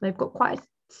 They've got quite a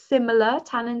similar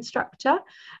tannin structure.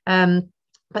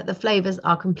 But the flavors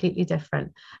are completely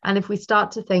different. And if we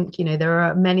start to think, there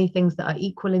are many things that are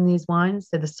equal in these wines.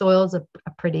 So the soils are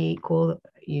pretty equal.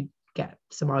 You get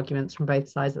some arguments from both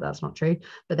sides that that's not true,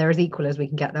 but they're as equal as we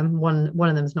can get them. One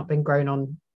of them has not been grown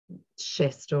on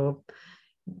schist or,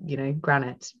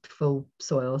 granite full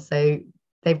soil. So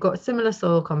they've got similar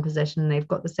soil composition. They've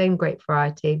got the same grape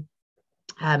variety.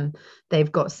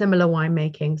 They've got similar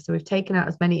winemaking. So we've taken out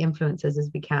as many influences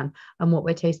as we can. And what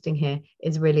we're tasting here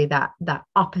is really that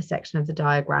upper section of the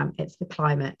diagram. It's the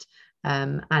climate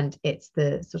and it's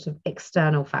the sort of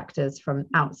external factors from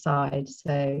outside.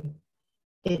 So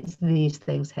it's these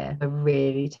things here we're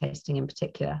really tasting in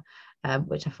particular,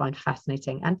 which I find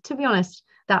fascinating. And to be honest,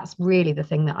 that's really the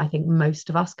thing that I think most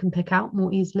of us can pick out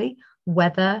more easily.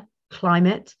 Weather,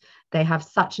 climate, they have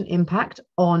such an impact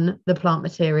on the plant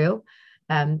material.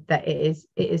 That it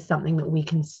is something that we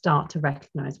can start to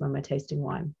recognize when we're tasting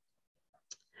wine.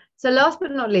 So last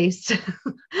but not least,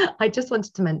 I just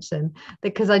wanted to mention,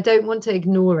 because I don't want to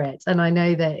ignore it, and I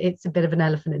know that it's a bit of an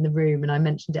elephant in the room, and I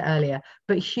mentioned it earlier,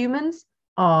 but humans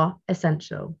are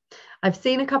essential. I've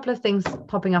seen a couple of things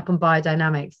popping up on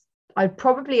biodynamics. I'd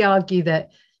probably argue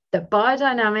that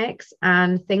biodynamics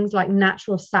and things like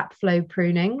natural sap flow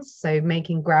prunings, so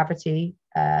making gravity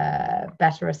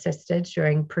better assisted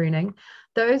during pruning,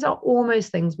 those are almost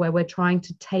things where we're trying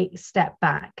to take a step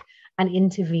back and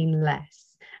intervene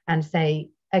less and say,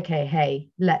 okay, hey,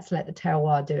 let's let the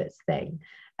terroir do its thing.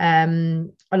 A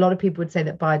lot of people would say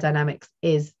that biodynamics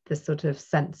is the sort of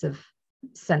sense of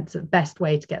best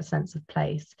way to get a sense of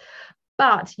place,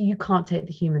 but you can't take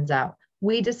the humans out.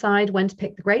 We decide when to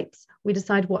pick the grapes. We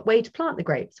decide what way to plant the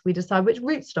grapes. We decide which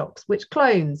rootstocks, which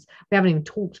clones. We haven't even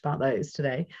talked about those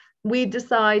today. we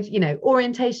decide, you know,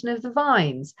 orientation of the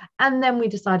vines, and then we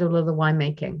decide all of the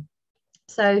winemaking.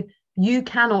 So you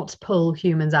cannot pull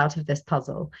humans out of this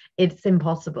puzzle. It's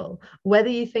impossible. Whether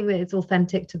you think that it's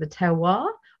authentic to the terroir,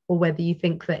 or whether you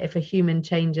think that if a human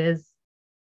changes,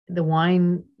 the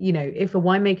wine, you know, if a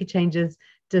winemaker changes,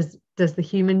 does the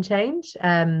human change?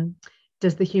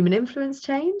 Does the human influence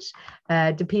change?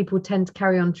 Do people tend to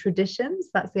carry on traditions?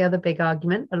 That's the other big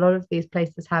argument. A lot of these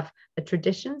places have a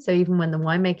tradition. So even when the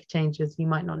winemaker changes, you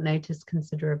might not notice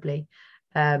considerably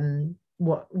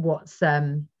what's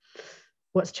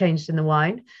changed in the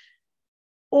wine.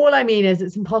 All I mean is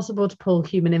it's impossible to pull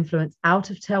human influence out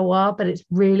of terroir, but it's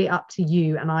really up to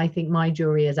you. And I think my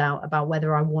jury is out about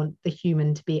whether I want the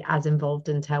human to be as involved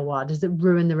in terroir. Does it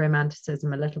ruin the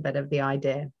romanticism a little bit of the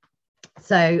idea?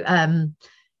 So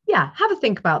yeah, have a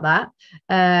think about that.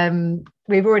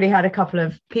 We've already had a couple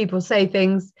of people say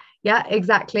things. Yeah,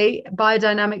 exactly.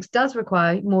 Biodynamics does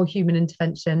require more human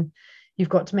intervention. You've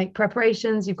got to make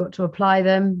preparations, you've got to apply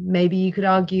them. Maybe you could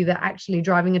argue that actually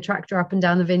driving a tractor up and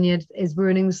down the vineyard is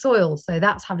ruining the soil, so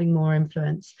that's having more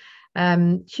influence.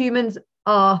 Humans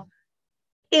are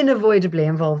unavoidably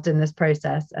involved in this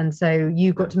process, and so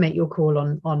you've got to make your call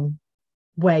on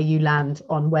where you land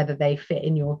on whether they fit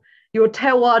in your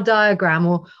terroir diagram,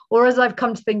 or as I've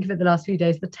come to think of it the last few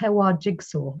days, the terroir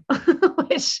jigsaw,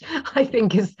 which I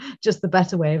think is just the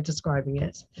better way of describing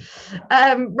it.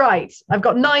 Right, I've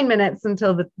got 9 minutes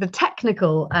until the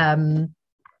technical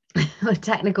the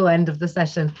technical end of the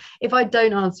session. If I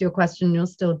don't answer your question, you're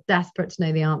still desperate to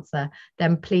know the answer,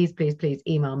 then please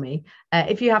email me.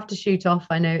 If you have to shoot off,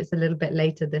 I know it's a little bit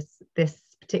later this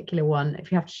particular one.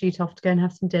 If you have to shoot off to go and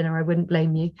have some dinner, I wouldn't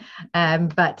blame you.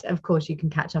 But of course, you can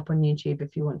catch up on YouTube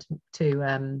if you want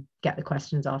to get the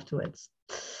questions afterwards.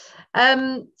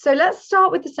 So let's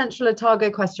start with the Central Otago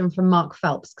question from Mark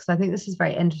Phelps, because I think this is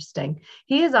very interesting.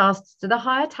 He has asked, do the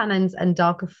higher tannins and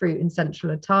darker fruit in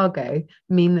Central Otago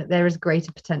mean that there is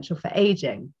greater potential for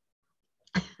aging?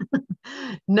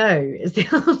 No is the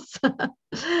answer.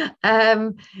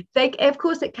 Of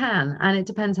course it can, and it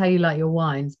depends how you like your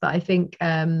wines, but I think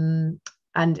and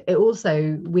it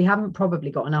also, we haven't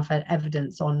probably got enough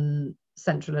evidence on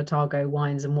Central Otago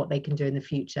wines and what they can do in the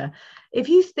future. If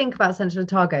you think about Central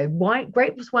Otago,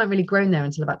 grapes weren't really grown there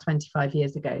until about 25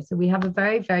 years ago, so we have a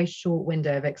very, very short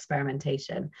window of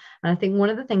experimentation. And I think one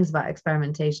of the things about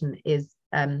experimentation is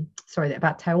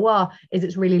about terroir is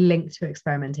it's really linked to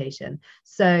experimentation.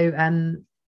 So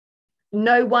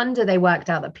no wonder they worked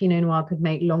out that Pinot Noir could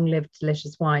make long-lived,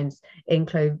 delicious wines in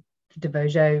Clos de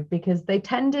Vougeot, because they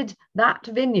tended that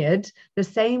vineyard, the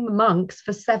same monks,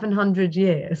 for 700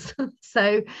 years.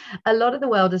 So a lot of the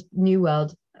world is New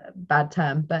World, bad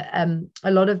term, but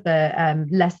a lot of the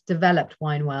less developed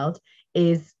wine world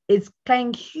is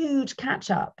playing huge catch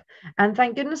up. And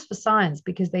thank goodness for science,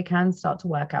 because they can start to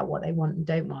work out what they want and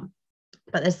don't want.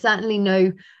 But there's certainly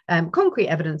no concrete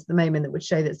evidence at the moment that would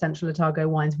show that Central Otago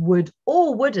wines would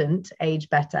or wouldn't age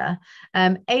better.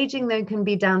 Aging, though, can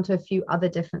be down to a few other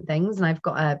different things. And I've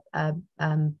got a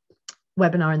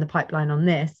webinar in the pipeline on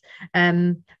this.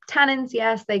 Tannins,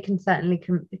 yes, they can certainly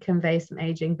convey some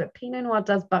aging, but Pinot Noir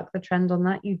does buck the trend on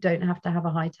that. You don't have to have a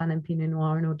high tannin Pinot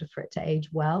Noir in order for it to age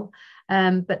well.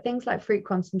 But things like fruit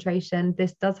concentration,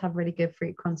 this does have really good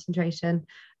fruit concentration,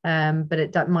 but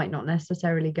it might not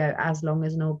necessarily go as long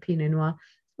as an old Pinot Noir.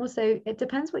 Also, it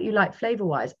depends what you like flavor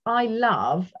wise. I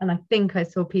love, and I think I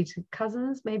saw Peter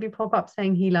Cousins maybe pop up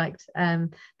saying he liked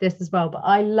this as well, but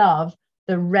I love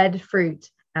the red fruit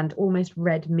and almost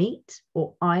red meat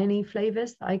or irony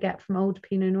flavors that I get from old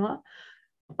Pinot Noir.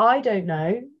 I don't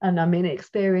know, and I'm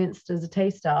inexperienced as a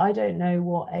taster, I don't know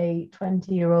what a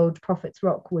 20-year-old Prophet's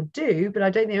Rock would do, but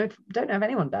I don't know if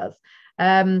anyone does.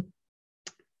 And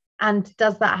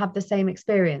does that have the same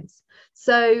experience?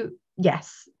 So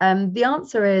yes, the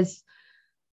answer is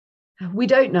we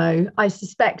don't know. I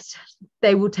suspect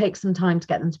they will take some time to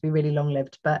get them to be really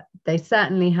long-lived, but they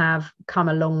certainly have come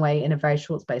a long way in a very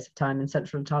short space of time, and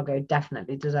Central Otago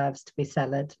definitely deserves to be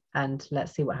cellared, and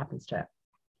let's see what happens to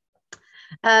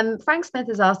it. Frank Smith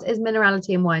has asked, is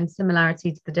minerality in wine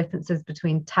similarity to the differences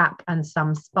between tap and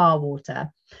some spa water?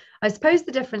 I suppose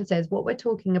the difference is what we're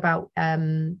talking about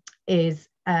is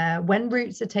when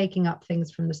roots are taking up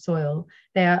things from the soil,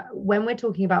 when we're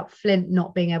talking about flint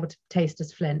not being able to taste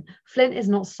as flint is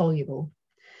not soluble.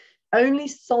 Only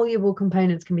soluble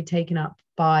components can be taken up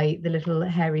by the little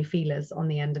hairy feelers on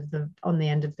the end of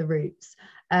the roots.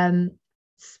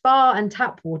 Spa and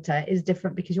tap water is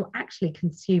different because you're actually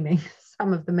consuming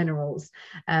some of the minerals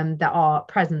that are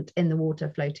present in the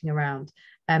water floating around,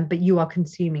 but you are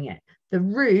consuming it. The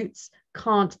roots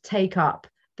can't take up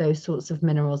those sorts of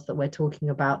minerals that we're talking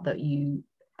about that you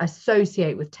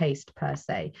associate with taste per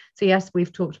se. So yes,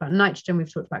 we've talked about nitrogen,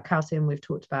 we've talked about calcium, we've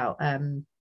talked about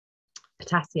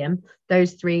potassium.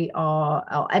 Those three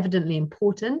are evidently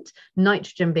important,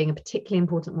 nitrogen being a particularly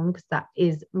important one because that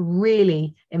is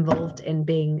really involved in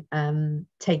being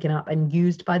taken up and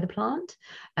used by the plant.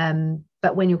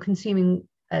 But when you're consuming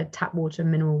tap water,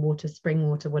 mineral water, spring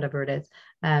water, whatever it is,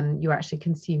 you're actually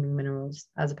consuming minerals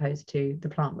as opposed to the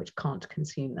plant, which can't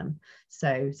consume them.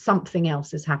 So something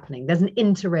else is happening. There's an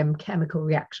interim chemical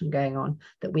reaction going on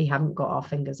that we haven't got our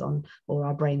fingers on or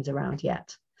our brains around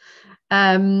yet.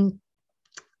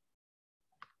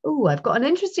 Oh, I've got an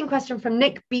interesting question from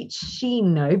Nick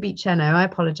Beacheno. I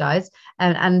apologize.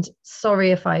 And sorry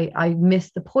if I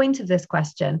missed the point of this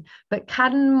question, but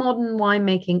can modern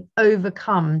winemaking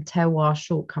overcome terroir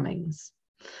shortcomings?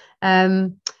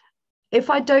 If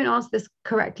I don't answer this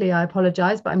correctly, I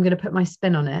apologize, but I'm going to put my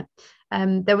spin on it.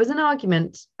 There was an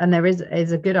argument, and there is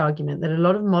a good argument, that a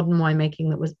lot of modern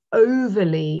winemaking that was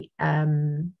overly,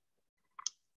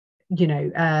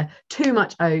 too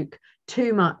much oak,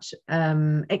 too much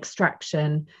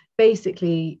extraction.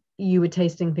 Basically, you were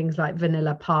tasting things like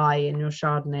vanilla pie in your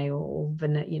Chardonnay, or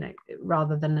vanilla,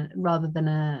 rather than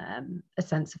a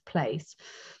sense of place.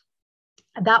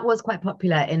 That was quite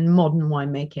popular in modern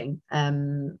winemaking.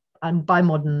 And by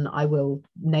modern, I will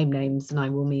name names, and I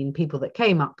will mean people that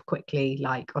came up quickly,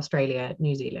 like Australia,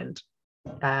 New Zealand,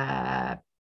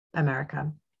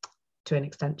 America, to an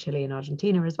extent Chile and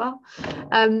Argentina as well.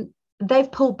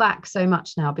 They've pulled back so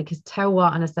much now because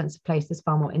terroir and a sense of place is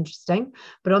far more interesting.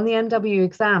 But on the NW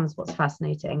exams, what's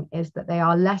fascinating is that they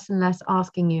are less and less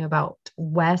asking you about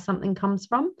where something comes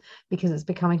from, because it's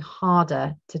becoming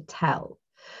harder to tell.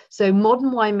 So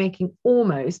modern winemaking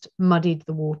almost muddied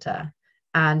the water,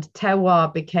 and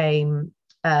terroir became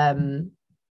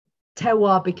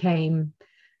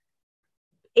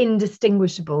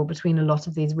indistinguishable between a lot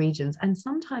of these regions, and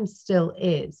sometimes still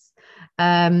is.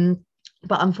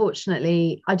 But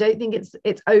unfortunately, I don't think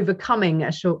it's overcoming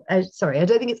a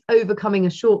overcoming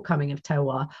a shortcoming of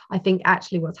terroir. I think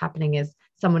actually what's happening is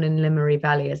someone in Limery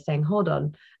Valley is saying, hold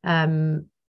on,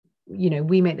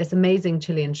 we make this amazing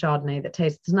Chilean Chardonnay that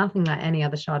tastes nothing like any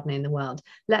other Chardonnay in the world.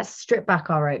 Let's strip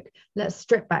back our oak, let's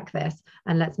strip back this,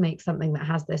 and let's make something that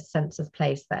has this sense of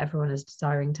place that everyone is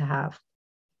desiring to have.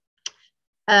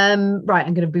 Right,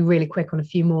 I'm going to be really quick on a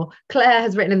few more. Claire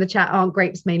has written in the chat, aren't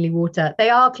grapes mainly water? They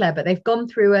are, Claire, but they've gone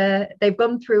through a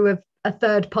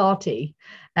third party,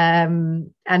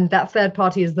 and that third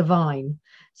party is the vine.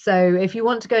 So if you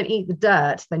want to go and eat the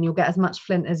dirt, then you'll get as much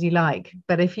flint as you like.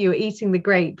 But if you're eating the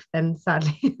grape, then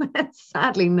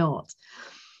sadly not.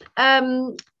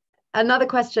 Another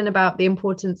question about the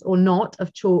importance or not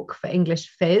of chalk for English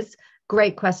fizz.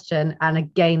 Great question. And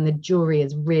again, the jury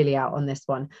is really out on this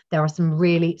one. There are some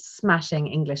really smashing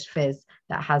English fizz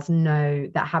that have no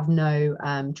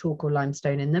chalk or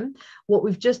limestone in them. What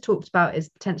we've just talked about is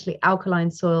potentially alkaline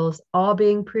soils are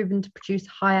being proven to produce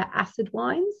higher acid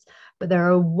wines, but there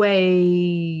are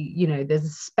there's a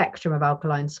spectrum of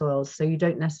alkaline soils, so you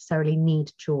don't necessarily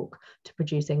need chalk to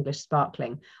produce English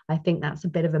sparkling. I think that's a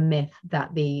bit of a myth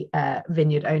that the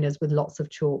vineyard owners with lots of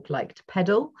chalk like to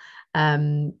peddle.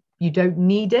 You don't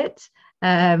need it,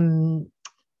 but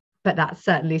that's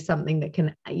certainly something that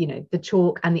can, the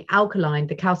chalk and the alkaline,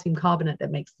 the calcium carbonate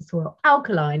that makes the soil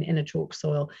alkaline in a chalk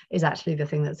soil is actually the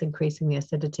thing that's increasing the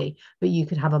acidity. But you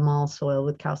could have a marl soil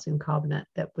with calcium carbonate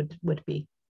that would be,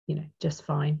 just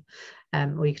fine.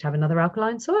 Or you could have another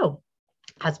alkaline soil,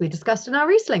 as we discussed in our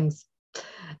Rieslings.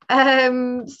 So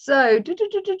I'm just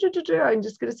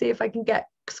going to see if I can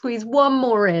squeeze one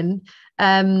more in.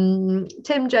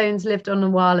 Tim Jones lived on a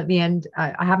while at the end.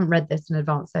 I haven't read this in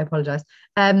advance, so I apologize.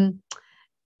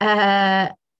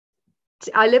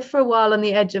 I lived for a while on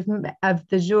the edge of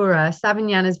the Jura.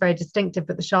 Savagnin is very distinctive,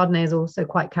 but the Chardonnay is also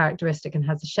quite characteristic and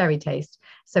has a sherry taste.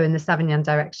 So in the Savagnin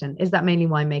direction, is that mainly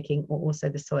winemaking or also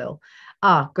the soil?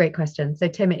 Great question. So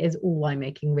Tim, it is all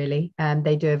winemaking really.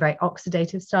 They do a very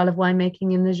oxidative style of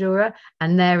winemaking in the Jura.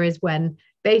 And there is when,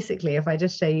 basically, if I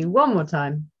just show you one more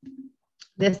time,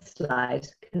 this slide,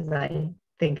 because I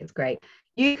think it's great.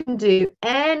 You can do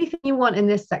anything you want in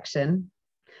this section.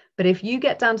 But if you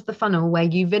get down to the funnel where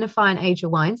you vinify and age your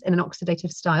wines in an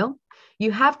oxidative style,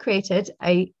 you have created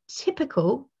a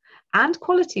typical and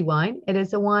quality wine. It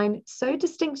is a wine so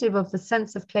distinctive of the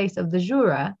sense of place of the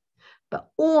Jura, but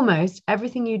almost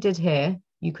everything you did here,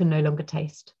 you can no longer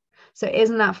taste. So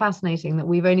isn't that fascinating that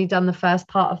we've only done the first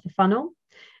part of the funnel?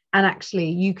 And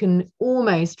actually you can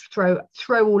almost throw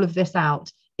all of this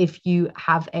out if you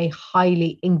have a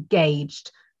highly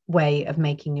engaged way of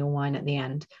making your wine at the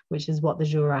end, which is what the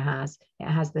Jura has. It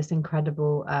has this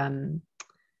incredible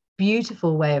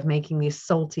beautiful way of making these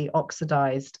salty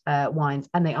oxidized wines,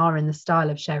 and they are in the style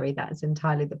of sherry. That is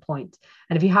entirely the point.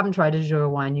 And if you haven't tried a Jura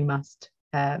wine, you must,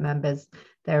 members.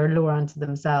 They're a law unto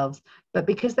themselves. But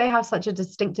because they have such a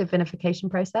distinctive vinification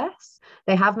process,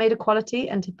 they have made a quality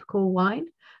and typical wine,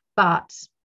 but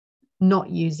not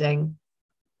using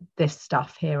this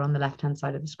stuff here on the left hand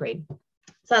side of the screen.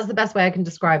 So that's the best way I can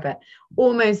describe it.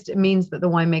 Almost it means that the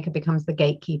winemaker becomes the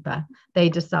gatekeeper. They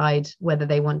decide whether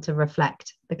they want to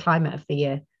reflect the climate of the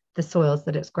year, the soils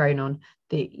that it's grown on,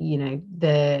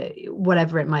 the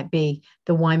whatever it might be.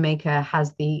 The winemaker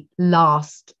has the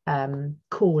last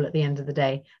call at the end of the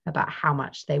day about how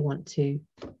much they want to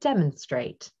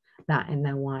demonstrate that in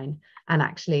their wine. And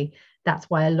actually, that's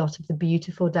why a lot of the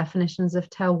beautiful definitions of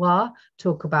terroir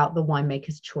talk about the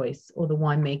winemaker's choice or the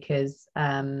winemaker's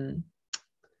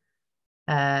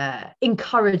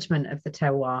encouragement of the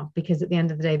terroir, because at the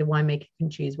end of the day, the winemaker can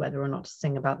choose whether or not to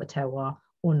sing about the terroir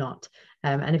or not.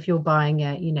 And if you're buying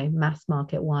a mass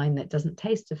market wine that doesn't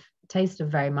taste of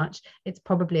very much, it's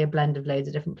probably a blend of loads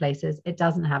of different places. It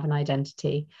doesn't have an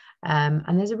identity,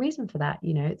 and there's a reason for that.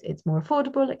 It's more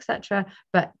affordable, etc.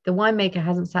 But the winemaker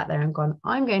hasn't sat there and gone,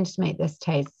 I'm going to make this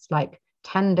taste like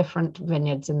 10 different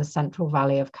vineyards in the Central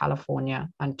Valley of California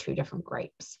and 2 different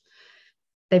grapes.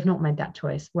 They've not made that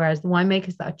choice. Whereas the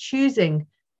winemakers that are choosing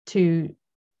to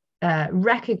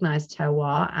recognize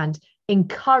terroir and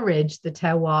encourage the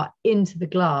terroir into the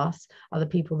glass are the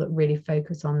people that really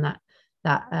focus on that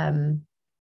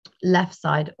left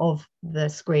side of the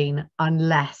screen,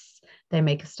 unless they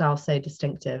make a style so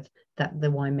distinctive that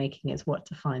the winemaking is what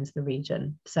defines the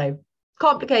region. So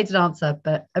complicated answer,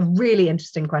 but a really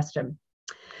interesting question.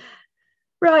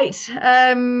 Right,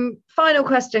 final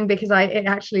question, because it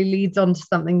actually leads on to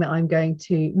something that I'm going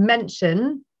to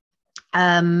mention.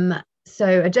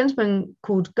 So a gentleman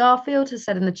called Garfield has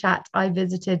said in the chat, I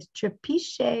visited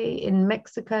Trapiche in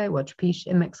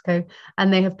Mexico,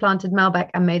 and they have planted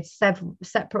Malbec and made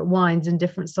separate wines in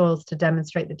different soils to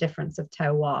demonstrate the difference of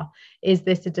terroir. Is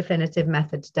this a definitive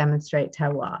method to demonstrate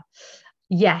terroir?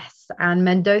 Yes, and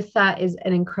Mendoza is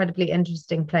an incredibly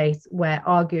interesting place where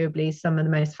arguably some of the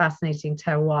most fascinating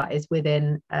terroir is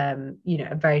within, a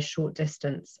very short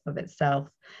distance of itself.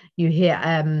 You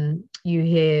hear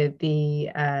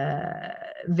the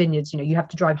vineyards. You have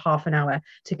to drive half an hour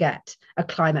to get a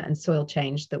climate and soil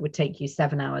change that would take you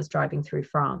 7 hours driving through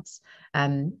France.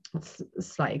 It's a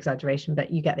slight exaggeration,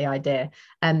 but you get the idea.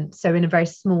 So in a very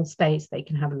small space, they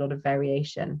can have a lot of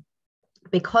variation.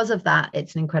 Because of that,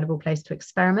 it's an incredible place to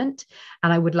experiment.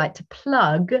 And I would like to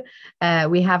plug,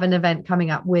 we have an event coming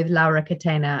up with Laura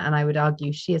Catena, and I would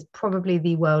argue she is probably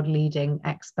the world leading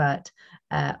expert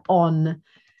on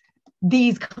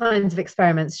these kinds of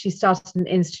experiments. She started an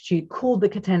institute called the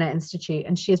Catena Institute,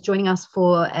 and she is joining us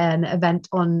for an event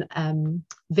on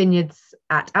vineyards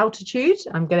at altitude.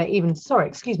 I'm going to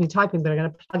excuse me typing, but I'm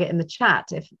going to plug it in the chat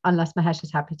unless Mahesh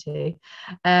is happy to.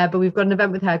 But we've got an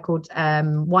event with her called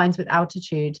Wines with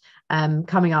Altitude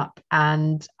coming up,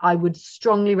 and I would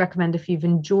strongly recommend, if you've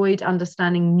enjoyed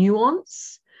understanding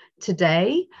nuance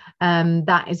today,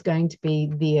 that is going to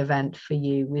be the event for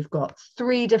you. We've got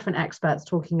 3 different experts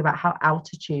talking about how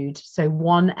altitude, so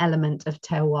one element of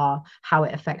terroir, how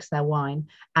it affects their wine.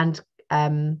 And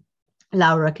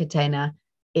Laura Catena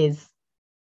is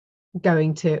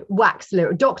going to wax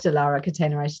lyrical, Dr. Laura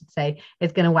Catena, I should say,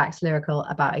 is going to wax lyrical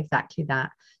about exactly that.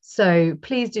 So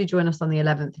please do join us on the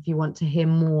 11th if you want to hear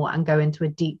more and go into a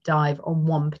deep dive on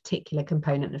one particular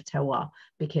component of terroir,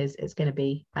 because it's going to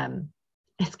be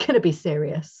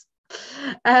serious.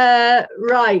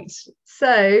 Right,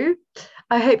 so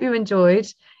I hope you enjoyed.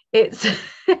 It's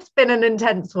been an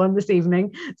intense one this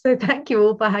evening, so thank you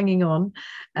all for hanging on.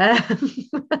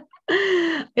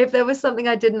 If there was something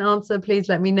I didn't answer, please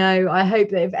let me know. I hope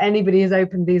that if anybody has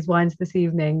opened these wines this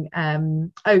evening,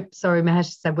 oh sorry,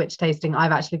 Mahesh said which tasting.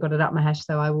 I've actually got it up, Mahesh,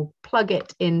 so I will plug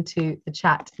it into the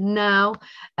chat now.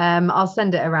 I'll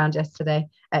send it around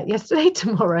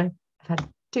tomorrow. I've had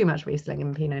too much Riesling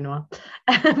and Pinot Noir.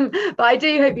 But I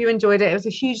do hope you enjoyed it. It was a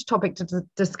huge topic to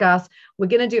discuss. We're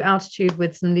going to do altitude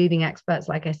with some leading experts,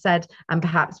 like I said, and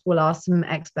perhaps we'll ask some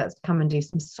experts to come and do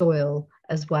some soil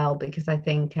as well, because I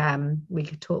think we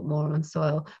could talk more on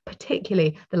soil,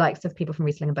 particularly the likes of people from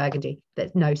Riesling and Burgundy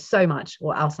that know so much,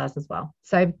 or Alsace as well.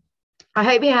 So I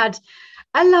hope you had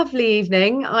a lovely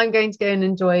evening. I'm going to go and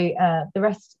enjoy the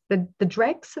rest, the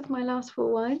dregs of my last 4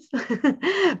 wines.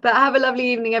 But have a lovely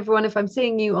evening, everyone. If I'm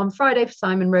seeing you on Friday for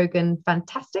Simon Rogan,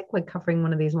 fantastic. We're covering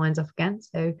one of these wines off again.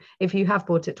 So if you have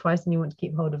bought it twice and you want to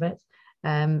keep hold of it,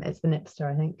 it's the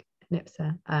Nipster, I think.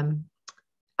 Nipsa.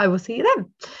 I will see you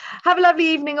then. Have a lovely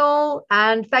evening all,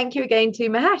 and thank you again to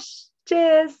Mahesh.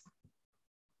 Cheers.